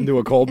sweat into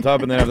a cold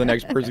tub and then have the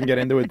next person get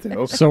into it,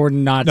 too. So we're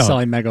not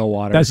selling Mega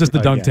water. That's just the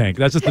dunk tank.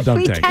 That's just the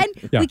dunk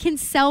tank. We can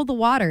sell the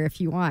water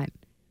if you want.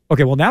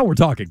 Okay, well now we're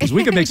talking because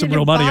we can make some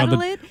real money on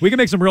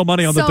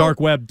the dark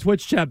web.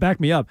 Twitch chat, back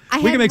me up.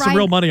 We can make some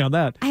real money on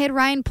that. I had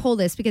Ryan pull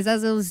this because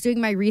as I was doing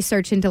my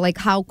research into like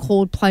how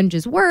cold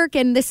plunges work,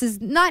 and this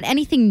is not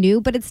anything new,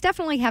 but it's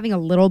definitely having a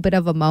little bit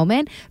of a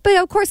moment. But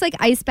of course, like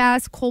ice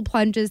baths, cold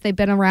plunges, they've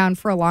been around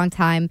for a long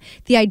time.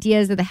 The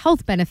ideas of the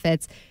health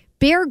benefits.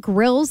 Bear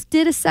Grylls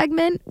did a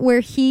segment where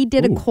he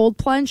did a cold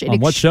plunge, an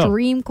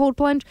extreme cold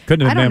plunge.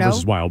 Couldn't have been Man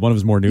vs. Wild, one of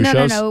his more new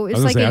shows. No, it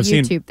was like a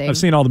YouTube thing. I've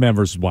seen all the Man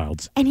vs.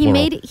 Wilds. And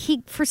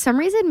he for some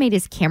reason made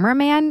his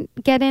cameraman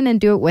get in and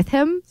do it with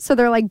him. So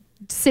they're like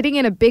sitting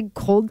in a big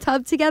cold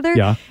tub together.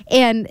 Yeah.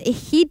 And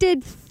he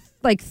did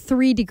like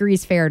 3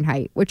 degrees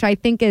Fahrenheit, which I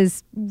think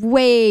is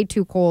way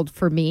too cold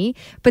for me.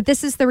 But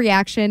this is the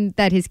reaction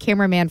that his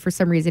cameraman for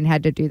some reason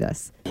had to do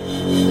this.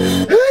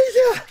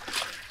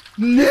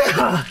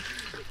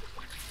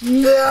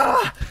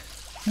 Nah,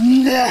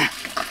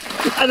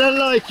 I don't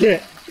like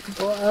it.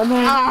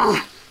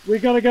 We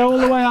gotta go all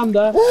the way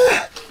under.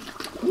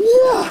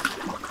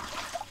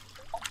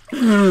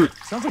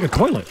 Sounds like a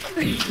toilet.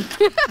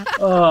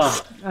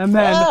 And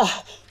then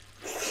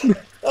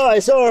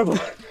it's horrible.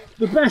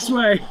 The best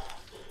way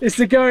is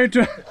to go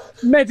into a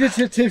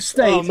meditative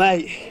state,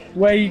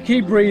 where you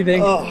keep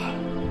breathing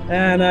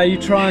and you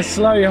try and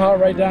slow your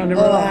heart rate down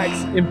and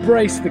relax,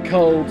 embrace the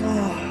cold.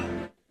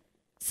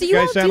 So the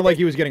guy sounded like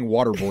he was getting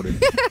waterboarded.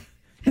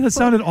 Yeah, that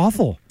sounded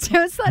awful.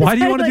 Why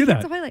do you want to do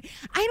that?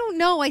 I don't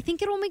know. I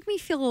think it'll make me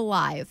feel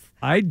alive.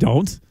 I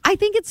don't. I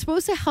think it's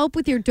supposed to help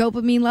with your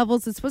dopamine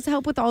levels. It's supposed to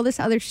help with all this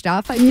other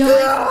stuff.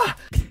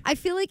 I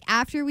feel like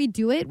after we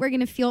do it, we're going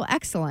to feel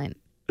excellent.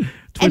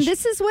 And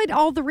this is what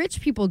all the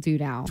rich people do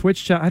now.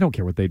 Twitch chat, I don't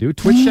care what they do.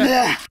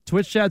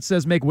 Twitch chat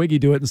says make Wiggy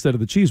do it instead of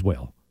the cheese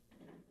whale.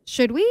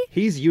 Should we?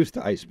 He's used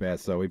to ice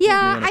baths, though.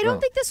 I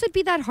don't think this would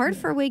be that hard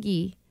for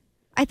Wiggy.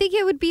 I think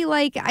it would be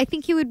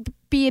he would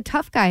be a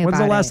tough guy about it. When's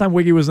the last time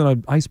Wiggy was in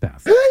an ice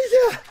bath?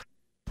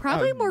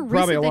 Probably more recent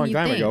Probably a long than you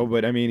time think. ago,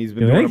 but I mean, he's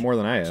been doing it more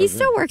than I have. He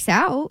still works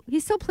out.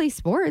 He still plays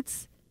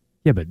sports.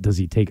 Yeah, but does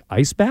he take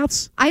ice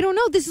baths? I don't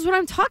know. This is what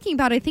I'm talking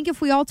about. I think if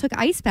we all took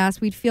ice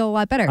baths, we'd feel a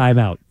lot better. I'm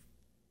out.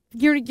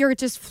 You're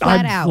just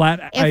flat out.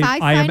 If I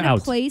find a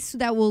place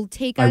that will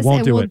take us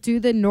and we'll do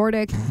the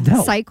Nordic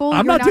cycle,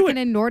 you're not going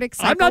to Nordic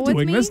cycle I'm not with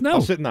doing me? this, no.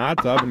 I'll sit in the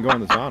hot tub and go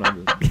in the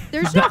sauna.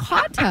 There's no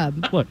hot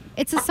tub. Look,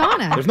 it's a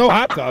sauna. There's no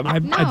hot tub.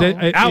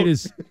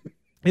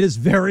 It is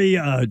very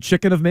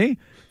chicken of me.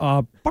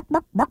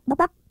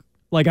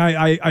 Like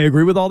I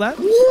agree with all that.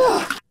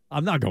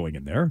 I'm not going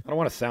in there. I don't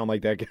want to sound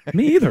like that guy.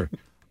 Me either.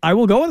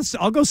 I'll go sit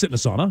in a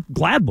sauna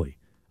gladly.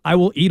 I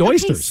will eat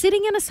oysters.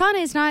 Sitting in a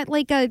sauna is not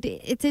like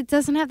it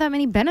doesn't have that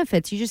many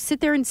benefits. You just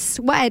sit there and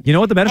sweat. You know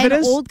what the benefit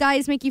and is? Old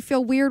guys make you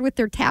feel weird with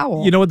their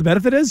towel. You know what the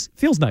benefit is?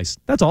 Feels nice.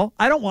 That's all.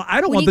 I don't want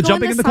the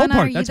jumping in the cold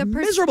part. That's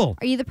miserable.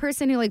 Are you the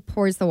person who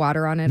pours the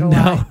water on it a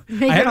lot? No.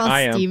 Make it all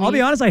steamy. am. I'll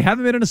be honest, I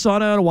haven't been in a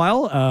sauna in a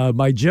while.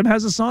 My gym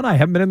has a sauna. I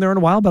haven't been in there in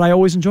a while, but I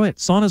always enjoy it.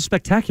 Sauna's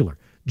spectacular.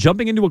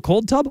 Jumping into a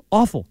cold tub,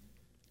 awful.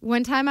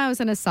 One time I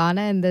was in a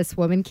sauna and this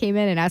woman came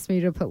in and asked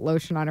me to put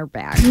lotion on her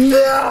back.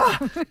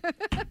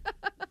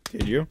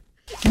 Did you?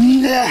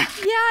 Yeah,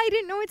 I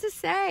didn't know what to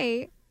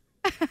say.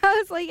 I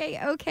was like, hey,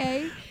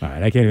 okay. All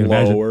right, I can't even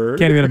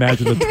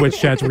imagine the Twitch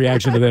chat's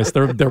reaction to this.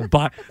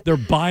 They're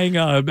buying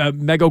a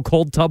Mega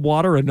cold tub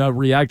water and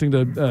reacting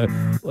to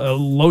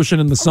lotion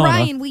in the sauna.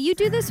 Ryan, will you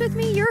do this with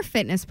me? You're a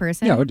fitness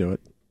person. Yeah, I'll do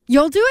it.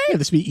 You'll do it? Yeah,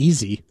 this would be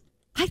easy.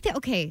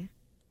 Okay.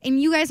 And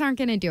you guys aren't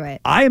going to do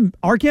it.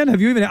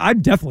 Arkan,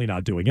 I'm definitely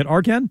not doing it.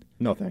 Arkan?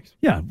 No, thanks.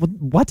 Yeah.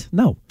 What?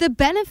 No. The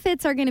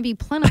benefits are going to be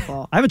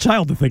plentiful. I have a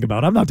child to think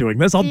about. I'm not doing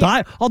this. I'll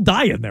die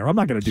in there. I'm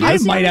not going to do I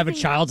this. might have a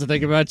child to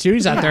think about too.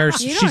 He's out there.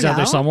 She's out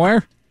there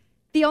somewhere.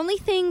 The only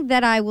thing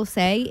that I will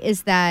say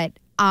is that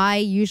I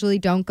usually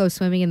don't go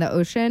swimming in the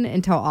ocean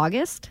until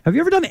August. Have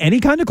you ever done any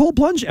kind of cold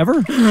plunge ever?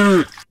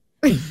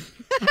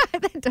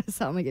 That does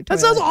sound like a toilet. That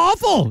sounds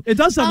awful. It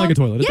does sound like a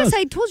toilet. Yes,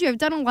 I told you I've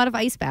done a lot of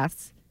ice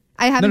baths.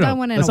 I haven't done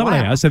one in a while. That's not what I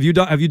asked. Have you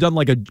done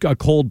like a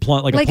cold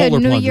plunge, like a polar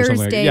New plunge or Year's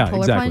something? Day Yeah,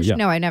 polar exactly. plunge? Yeah.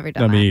 No, I never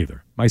done that. Me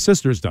either. My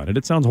sister's done it.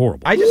 It sounds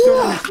horrible. I just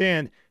don't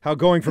understand how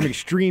going from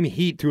extreme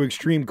heat to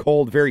extreme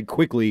cold very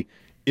quickly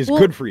is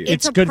good for you.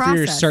 It's good for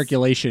your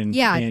circulation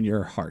Yeah. and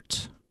your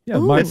heart. Yeah,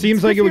 it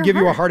seems like it would give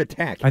you a heart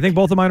attack. I think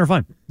both of mine are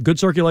fine. Good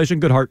circulation,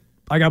 good heart.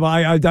 I got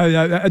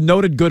I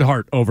noted good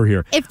heart over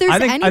here. If there's I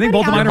think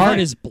both of mine are Your heart fine.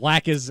 is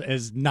black as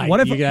night. What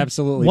if you could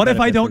absolutely? What if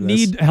I benefit don't from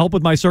this. need help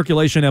with my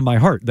circulation and my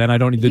heart? Then I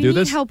don't need to You do need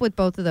this. help with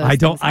both of those. I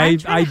don't.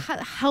 things. I'm trying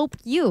to help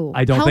you.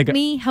 I don't help think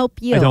me help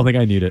you. I don't think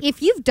I need it.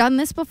 If you've done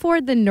this before,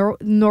 the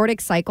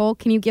Nordic cycle,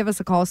 can you give us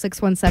a call?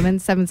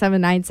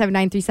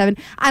 617-779-7937.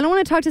 I don't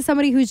want to talk to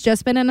somebody who's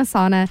just been in a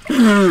sauna.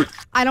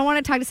 I don't want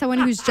to talk to someone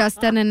who's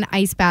just done an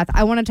ice bath.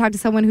 I want to talk to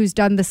someone who's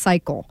done the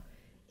cycle.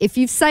 If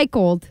you've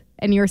cycled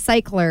and you're a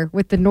cycler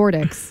with the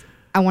Nordics,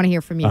 I want to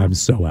hear from you. I'm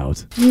so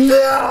out.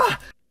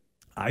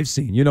 I've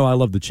seen, I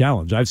love the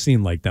challenge. I've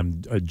seen like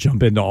them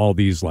jump into all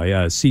these like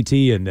CT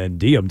and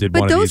Diem did But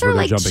one of those these where are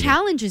they're like jumping.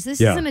 challenges.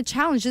 This isn't a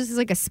challenge. This is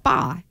like a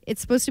spa.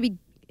 It's supposed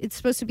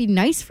to be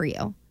nice for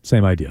you.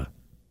 Same idea.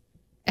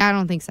 I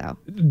don't think so.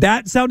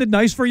 That sounded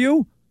nice for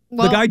you?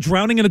 Well- the guy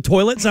drowning in a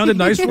toilet sounded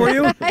nice for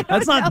you?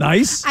 That's not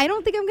nice. I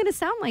don't think I'm going to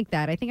sound like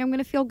that. I think I'm going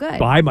to feel good.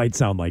 But I might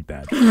sound like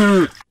that.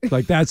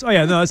 Like that's,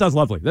 that sounds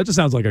lovely. That just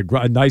sounds like a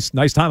nice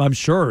time. I'm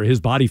sure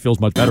his body feels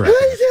much better after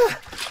it.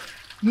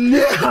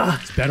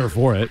 It's better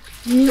for it.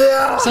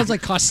 Sounds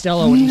like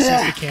Costello when he sees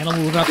the candle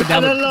moving up and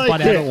down, but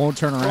it won't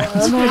turn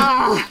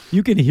around.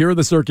 You can hear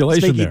the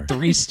circulation there.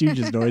 Three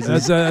Stooges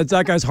noises.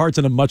 That guy's heart's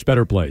in a much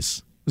better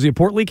place. Was he a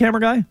portly camera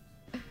guy?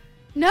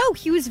 No,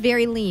 he was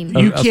very lean.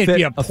 You can't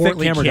be a fit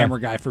portly camera camera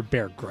guy for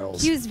Bear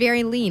Grylls. He was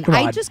very lean. Come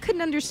I on. just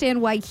couldn't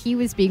understand why he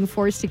was being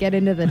forced to get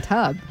into the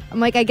tub. I'm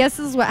like, I guess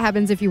this is what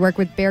happens if you work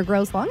with Bear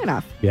Grylls long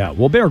enough. Yeah,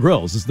 well, Bear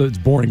Grylls, it's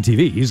boring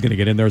TV. He's going to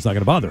get in there. It's not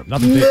going to bother him.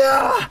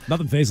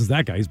 Nothing faces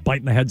that guy. He's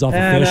biting the heads off of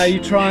fish. You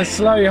try and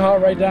slow your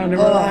heart rate down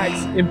and relax.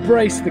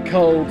 Embrace the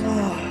cold.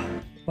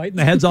 Biting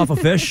the heads off of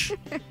fish.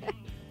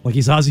 Like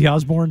he's Ozzy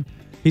Osbourne.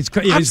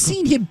 I've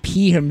seen him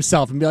pee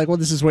himself and be like, well,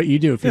 this is what you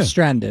do if you're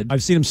stranded.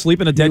 I've seen him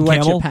sleep in a dead You wet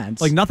your camel.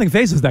 pants. Like nothing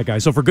faces that guy.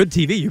 So for good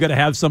TV, you got to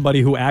have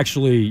somebody who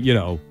actually,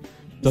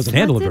 doesn't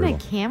handle it Slept very in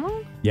well. a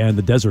camel? Yeah, in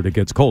the desert it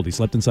gets cold. He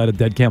slept inside a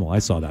dead camel. I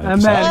saw that.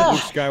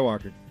 Luke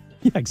Skywalker.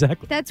 Yeah,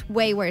 exactly. That's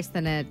way worse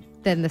than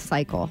the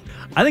cycle.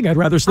 I think I'd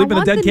rather sleep in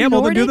a dead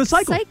camel than do the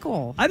Nordic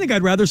cycle. I think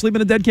I'd rather sleep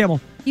in a dead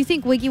camel. You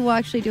think Wiggy will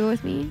actually do it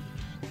with me?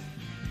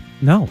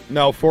 No.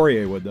 No,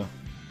 Fourier would though.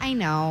 I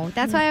know.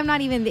 That's why I'm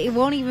not even. It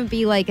won't even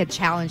be like a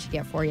challenge to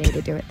get Fourier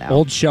to do it though.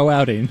 Old show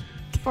outing.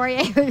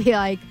 Fourier would be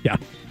like, Yeah.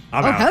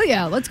 I'm oh out. hell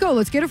yeah, let's go,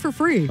 let's get it for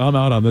free. I'm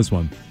out on this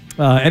one.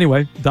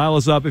 Anyway, dial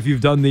us up if you've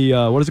done the,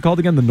 what is it called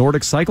again? The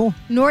Nordic cycle?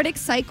 Nordic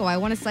cycle. I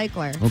want a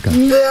cycler. Okay.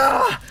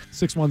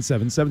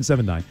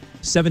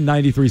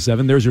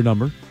 617-779-7937. There's your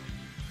number.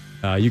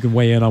 You can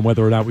weigh in on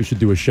whether or not we should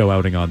do a show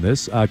outing on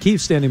this.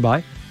 Keith's standing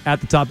by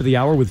at the top of the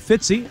hour with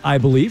Fitzy, I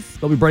believe.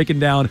 They'll be breaking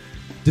down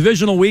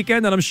divisional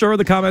weekend, and I'm sure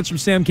the comments from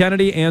Sam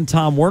Kennedy and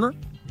Tom Werner.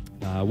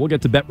 We'll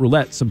get to Bet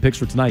Roulette. Some picks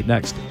for tonight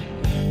next.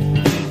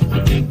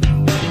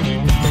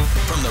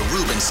 From the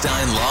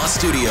Rubenstein Law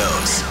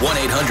Studios,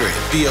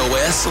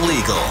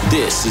 1-800-BOS-LEGAL.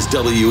 This is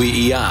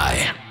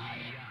WEEI.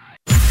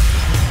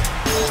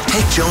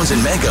 Take Jones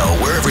and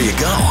Mego wherever you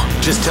go.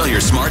 Just tell your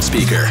smart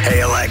speaker,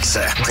 Hey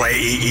Alexa, play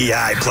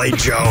EEI, play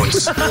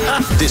Jones.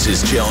 this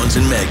is Jones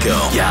and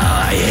Mego. Yeah,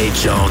 I hate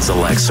Jones,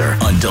 Alexa.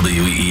 On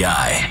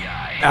WEEI.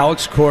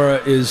 Alex Cora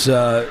is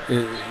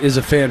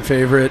a fan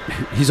favorite.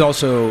 He's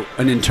also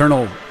an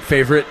internal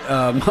favorite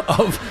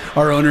of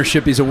our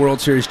ownership. He's a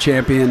World Series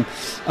champion.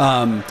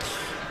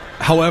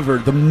 However,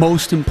 the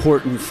most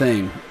important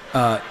thing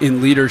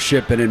in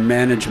leadership and in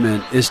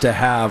management is to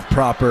have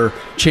proper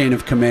chain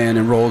of command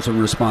and roles and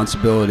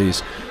responsibilities.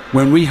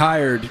 When we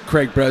hired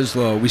Craig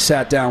Breslow, we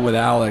sat down with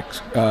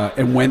Alex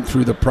and went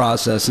through the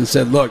process and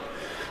said, look,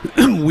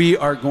 we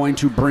are going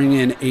to bring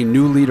in a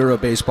new leader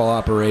of baseball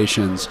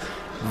operations.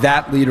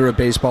 That leader of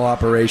baseball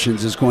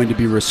operations is going to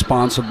be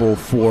responsible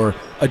for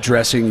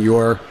addressing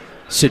your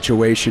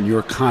situation,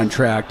 your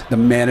contract. The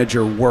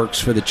manager works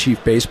for the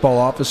chief baseball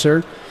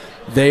officer.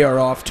 They are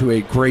off to a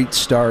great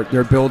start.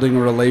 They're building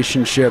a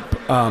relationship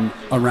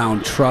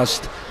around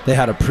trust. They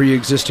had a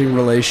pre-existing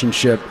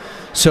relationship.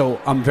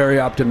 So I'm very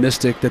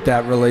optimistic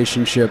that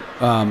relationship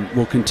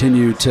will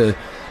continue to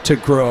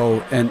grow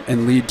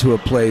and lead to a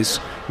place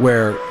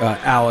where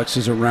Alex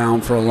is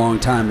around for a long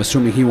time,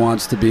 assuming he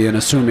wants to be and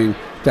assuming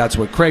that's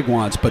what Craig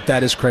wants, but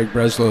that is Craig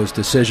Breslow's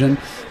decision.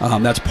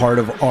 That's part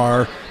of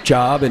our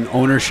job in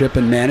ownership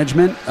and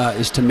management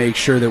is to make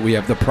sure that we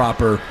have the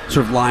proper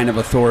sort of line of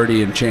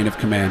authority and chain of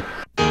command.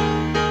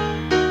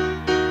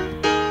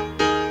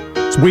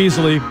 It's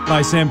Weasley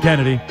by Sam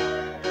Kennedy.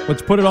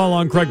 Let's put it all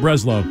on Craig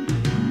Breslow.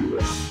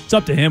 It's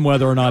up to him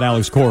whether or not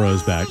Alex Cora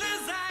is back.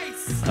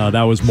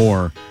 That was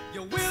more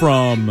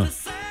from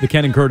the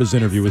Ken and Curtis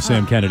interview with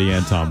Sam Kennedy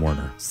and Tom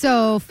Werner.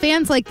 So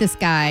fans like this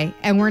guy,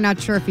 and we're not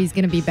sure if he's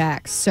going to be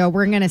back. So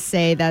we're going to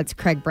say that's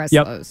Craig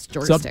Breslow's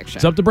jurisdiction.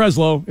 It's up to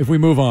Breslow if we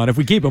move on. If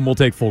we keep him, we'll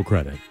take full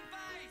credit.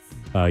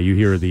 You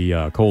hear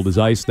the cold as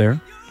ice there.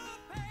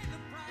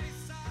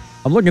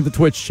 I'm looking at the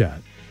Twitch chat.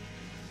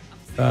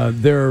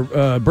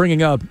 They're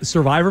bringing up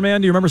Survivor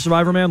Man. Do you remember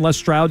Survivor Man? Les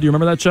Stroud, do you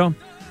remember that show?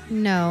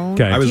 No.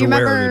 Okay. Do you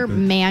remember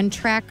Man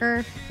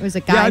Tracker? It was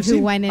a guy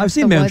who went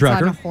into the woods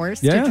on a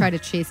horse to try to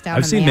chase down a man.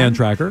 I've seen Man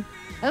Tracker.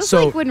 That was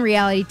like when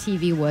reality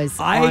TV was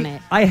on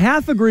it. I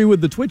half agree with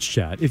the Twitch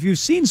chat. If you've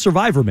seen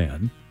Survivor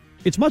Man,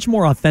 it's much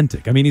more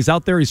authentic. I mean, he's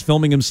out there, he's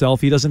filming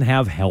himself. He doesn't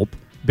have help.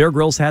 Bear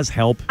Grylls has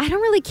help. I don't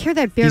really care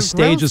that Bear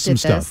Grylls did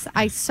this.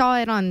 I saw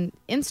it on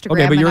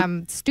Instagram, and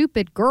I'm a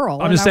stupid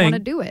girl, and I want to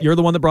do it. You're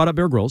the one that brought up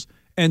Bear Grylls.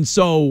 And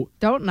so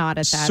don't nod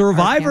at that.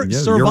 Survivor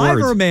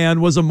Man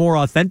was a more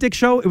authentic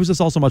show. It was just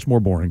also much more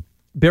boring.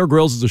 Bear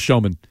Grylls is a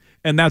showman,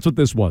 and that's what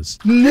this was.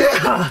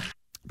 Yeah.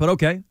 But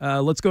okay,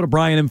 let's go to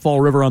Brian in Fall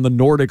River on the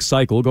Nordic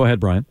Cycle. Go ahead,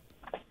 Brian.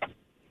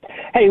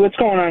 Hey, what's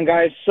going on,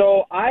 guys?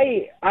 So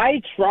I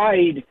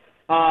tried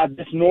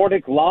this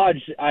Nordic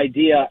Lodge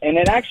idea, and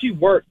it actually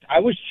worked.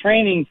 I was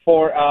training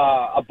for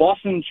a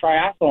Boston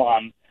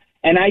triathlon,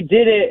 and I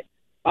did it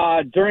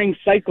during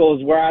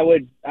cycles where I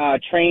would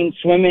train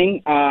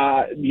swimming,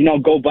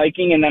 go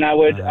biking, and then I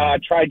would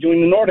try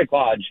doing the Nordic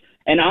Lodge.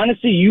 And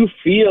honestly, you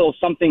feel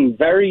something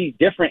very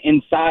different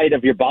inside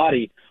of your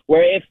body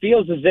where it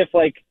feels as if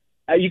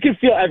you can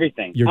feel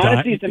everything.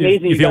 Honestly, it's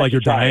amazing. You feel like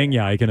you're dying?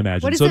 Yeah, I can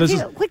imagine. What does it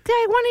feel?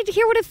 I wanted to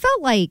hear what it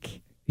felt like.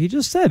 He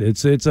just said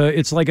it's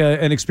like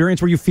an experience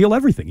where you feel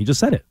everything. He just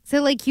said it.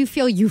 So like you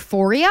feel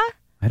euphoria?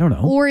 I don't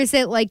know. Or is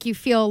it like you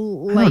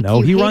feel like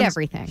you hate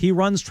everything? He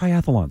runs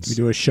triathlons. We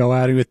do a show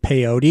outing with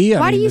peyote.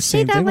 Why do you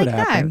say that like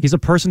that? He's a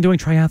person doing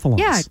triathlons.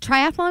 Yeah,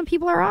 triathlon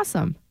people are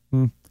awesome.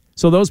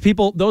 So those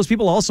people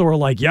also are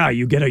like, yeah,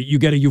 you get a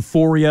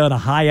euphoria and a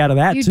high out of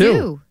that you too.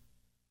 Do.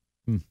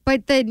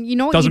 But then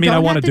doesn't mean I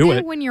want to do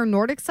it when you're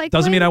Nordic cycling.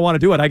 Doesn't mean I want to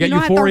do it. I get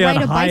euphoria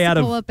and a high out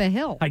of up a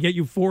hill. I get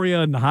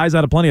euphoria and highs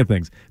out of plenty of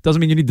things.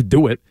 Doesn't mean you need to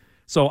do it.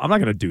 So I'm not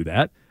going to do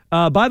that.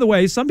 By the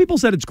way, some people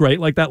said it's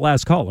great, like that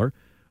last caller.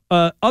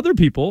 Other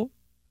people,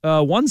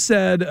 one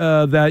said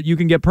that you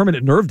can get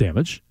permanent nerve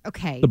damage.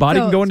 Okay, the body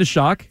can go into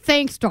shock.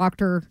 Thanks,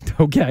 doctor.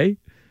 Okay.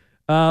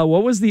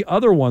 What was the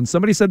other one?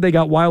 Somebody said they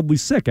got wildly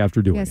sick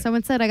after doing it. Yeah,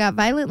 someone said I got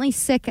violently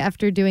sick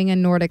after doing a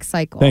Nordic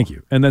cycle. Thank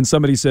you. And then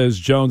somebody says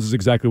Jones is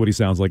exactly what he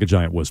sounds like, a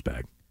giant wuss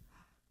bag.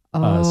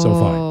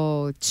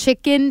 So fine.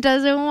 Chicken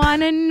doesn't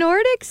want a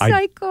Nordic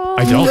cycle.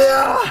 I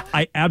don't.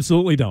 I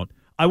absolutely don't.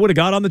 I would have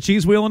got on the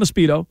cheese wheel in a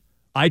Speedo.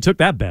 I took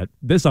that bet.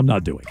 This I'm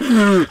not doing.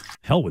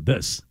 Hell with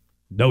this.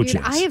 No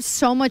chance. I have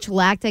so much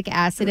lactic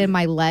acid in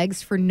my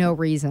legs for no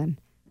reason.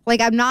 Like,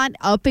 I'm not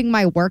upping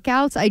my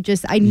workouts. I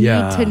need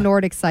to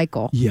Nordic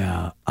cycle.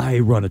 Yeah, I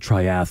run a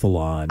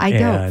triathlon. I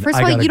don't. First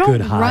of all, you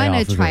don't run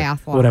a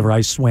triathlon. Whatever.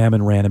 I swam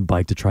and ran and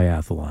biked a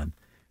triathlon.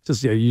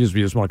 You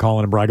just want to call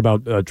in and brag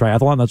about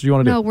triathlon? That's what you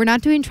want to do? No, we're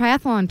not doing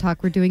triathlon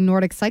talk. We're doing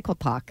Nordic cycle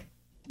talk.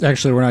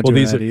 Actually, we're not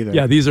doing that either.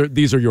 Yeah,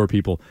 these are your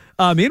people.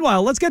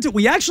 Meanwhile, let's get to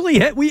we actually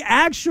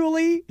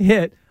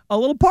hit a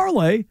little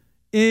parlay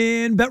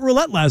in Bet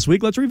Roulette last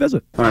week. Let's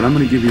revisit. All right, I'm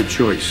going to give you a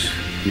choice.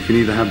 You can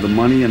either have the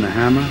money and the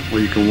hammer, or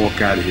you can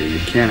walk out of here. You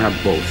can't have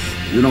both.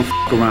 You don't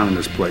f*** around in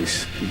this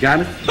place. You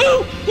got it?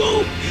 Boom,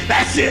 boom.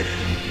 That's it.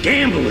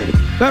 Gambling.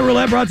 Bet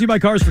Roulette brought to you by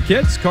Cars for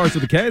Kids. Cars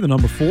with a K, the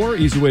number 4.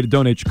 Easy way to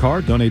donate your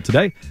car. Donate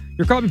today.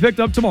 Your car will be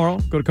picked up tomorrow.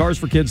 Go to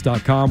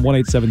carsforkids.com,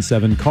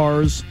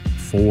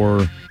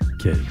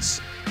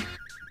 1-877-CARS-4-KIDS. All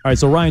right,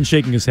 so Ryan's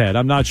shaking his head.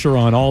 I'm not sure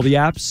on all the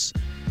apps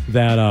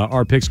that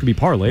our picks could be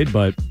parlayed,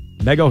 but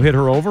Mego hit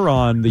her over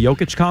on the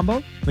Jokic combo.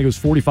 I think it was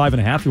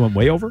 45.5. He went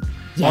way over.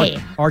 Yeah.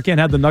 Arcan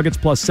had the Nuggets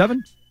 +7.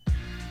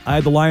 I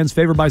had the Lions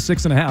favored by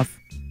 6.5.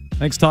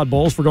 Thanks, Todd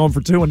Bowles, for going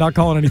for 2 and not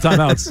calling any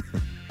timeouts.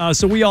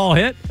 So we all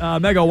hit.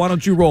 Mego, why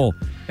don't you roll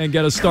and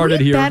get us started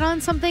Can we here? bet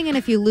on something, and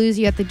if you lose,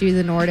 you have to do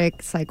the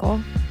Nordic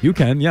cycle? You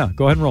can, yeah.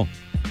 Go ahead and roll.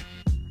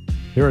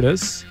 Here it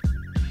is.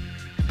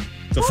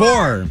 It's a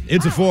 4.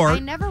 It's a 4. I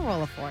never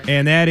roll a 4.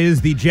 And that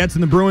is the Jets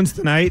and the Bruins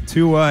tonight,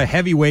 2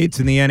 heavyweights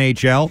in the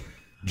NHL.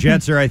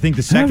 Jets are, I think,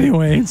 the second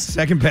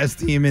best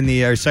team in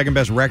the second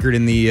best record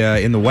in the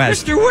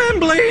West. Mr.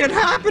 Wembley, it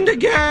happened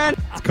again.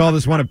 Let's call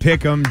this one a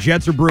pick 'em.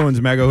 Jets or Bruins,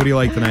 Mego? Who do you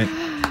like tonight?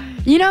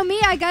 You know me,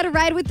 I got to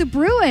ride with the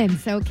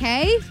Bruins,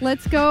 okay?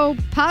 Let's go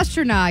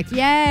Pasternak.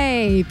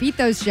 Yay. Beat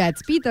those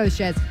Jets. Beat those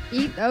Jets.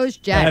 Beat those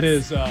Jets. That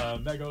is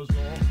Mego's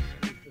roll.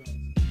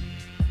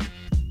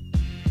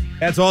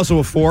 That's also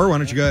a 4. Why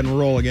don't you go ahead and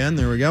roll again?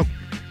 There we go.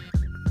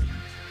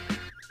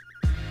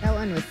 That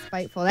one was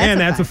spiteful. That's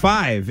That's a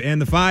 5.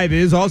 And the 5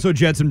 is also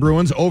Jets and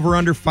Bruins over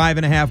under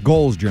 5.5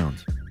 goals,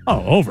 Jones.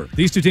 Oh, over.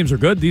 These two teams are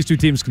good. These two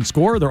teams can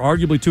score. They're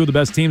arguably two of the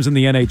best teams in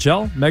the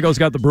NHL. Mego's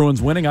got the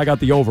Bruins winning. I got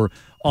the over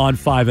on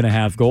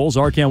 5.5 goals.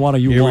 Arcan, why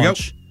don't you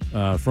launch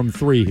from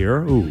 3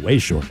 here? Ooh, way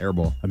short.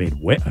 Airball. I mean,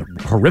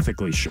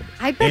 horrifically short.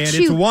 I bet And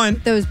you it's a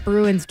 1. those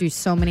Bruins do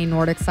so many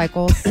Nordic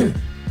cycles.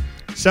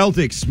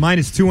 Celtics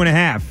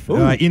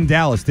 -2.5 in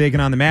Dallas, taking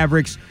on the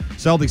Mavericks.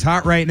 Celtics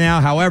hot right now.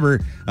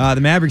 However,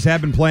 the Mavericks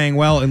have been playing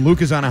well, and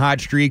Luka's on a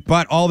hot streak.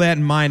 But all that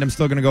in mind, I'm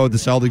still going to go with the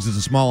Celtics. It's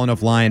a small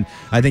enough line.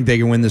 I think they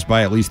can win this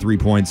by at least 3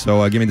 points.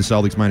 So give me the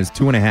Celtics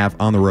 -2.5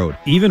 on the road.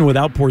 Even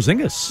without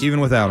Porzingis. Even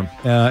without him.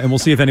 And we'll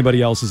see if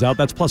anybody else is out.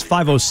 That's plus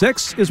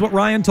 506 is what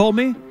Ryan told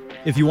me.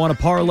 If you want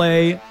to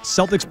parlay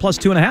Celtics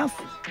 +2.5.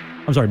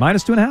 I'm sorry,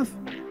 -2.5?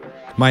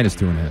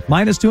 -2.5.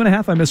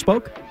 -2.5, I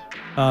misspoke.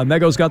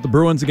 Mego's got the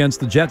Bruins against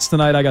the Jets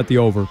tonight. I got the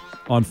over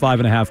on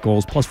 5.5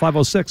 goals, plus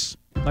 506.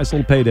 Nice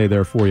little payday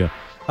there for you.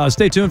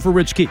 Stay tuned for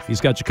Rich Keefe.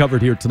 He's got you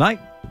covered here tonight.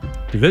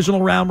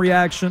 Divisional round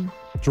reaction.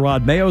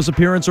 Gerard Mayo's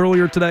appearance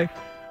earlier today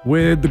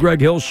with the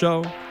Greg Hill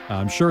Show.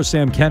 I'm sure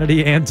Sam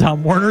Kennedy and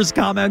Tom Werner's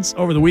comments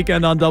over the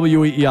weekend on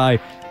WEEI.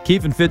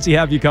 Keefe and Fitzy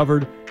have you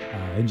covered.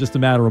 In just a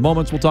matter of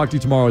moments, we'll talk to you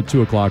tomorrow at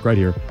 2 o'clock right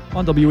here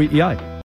on WEEI.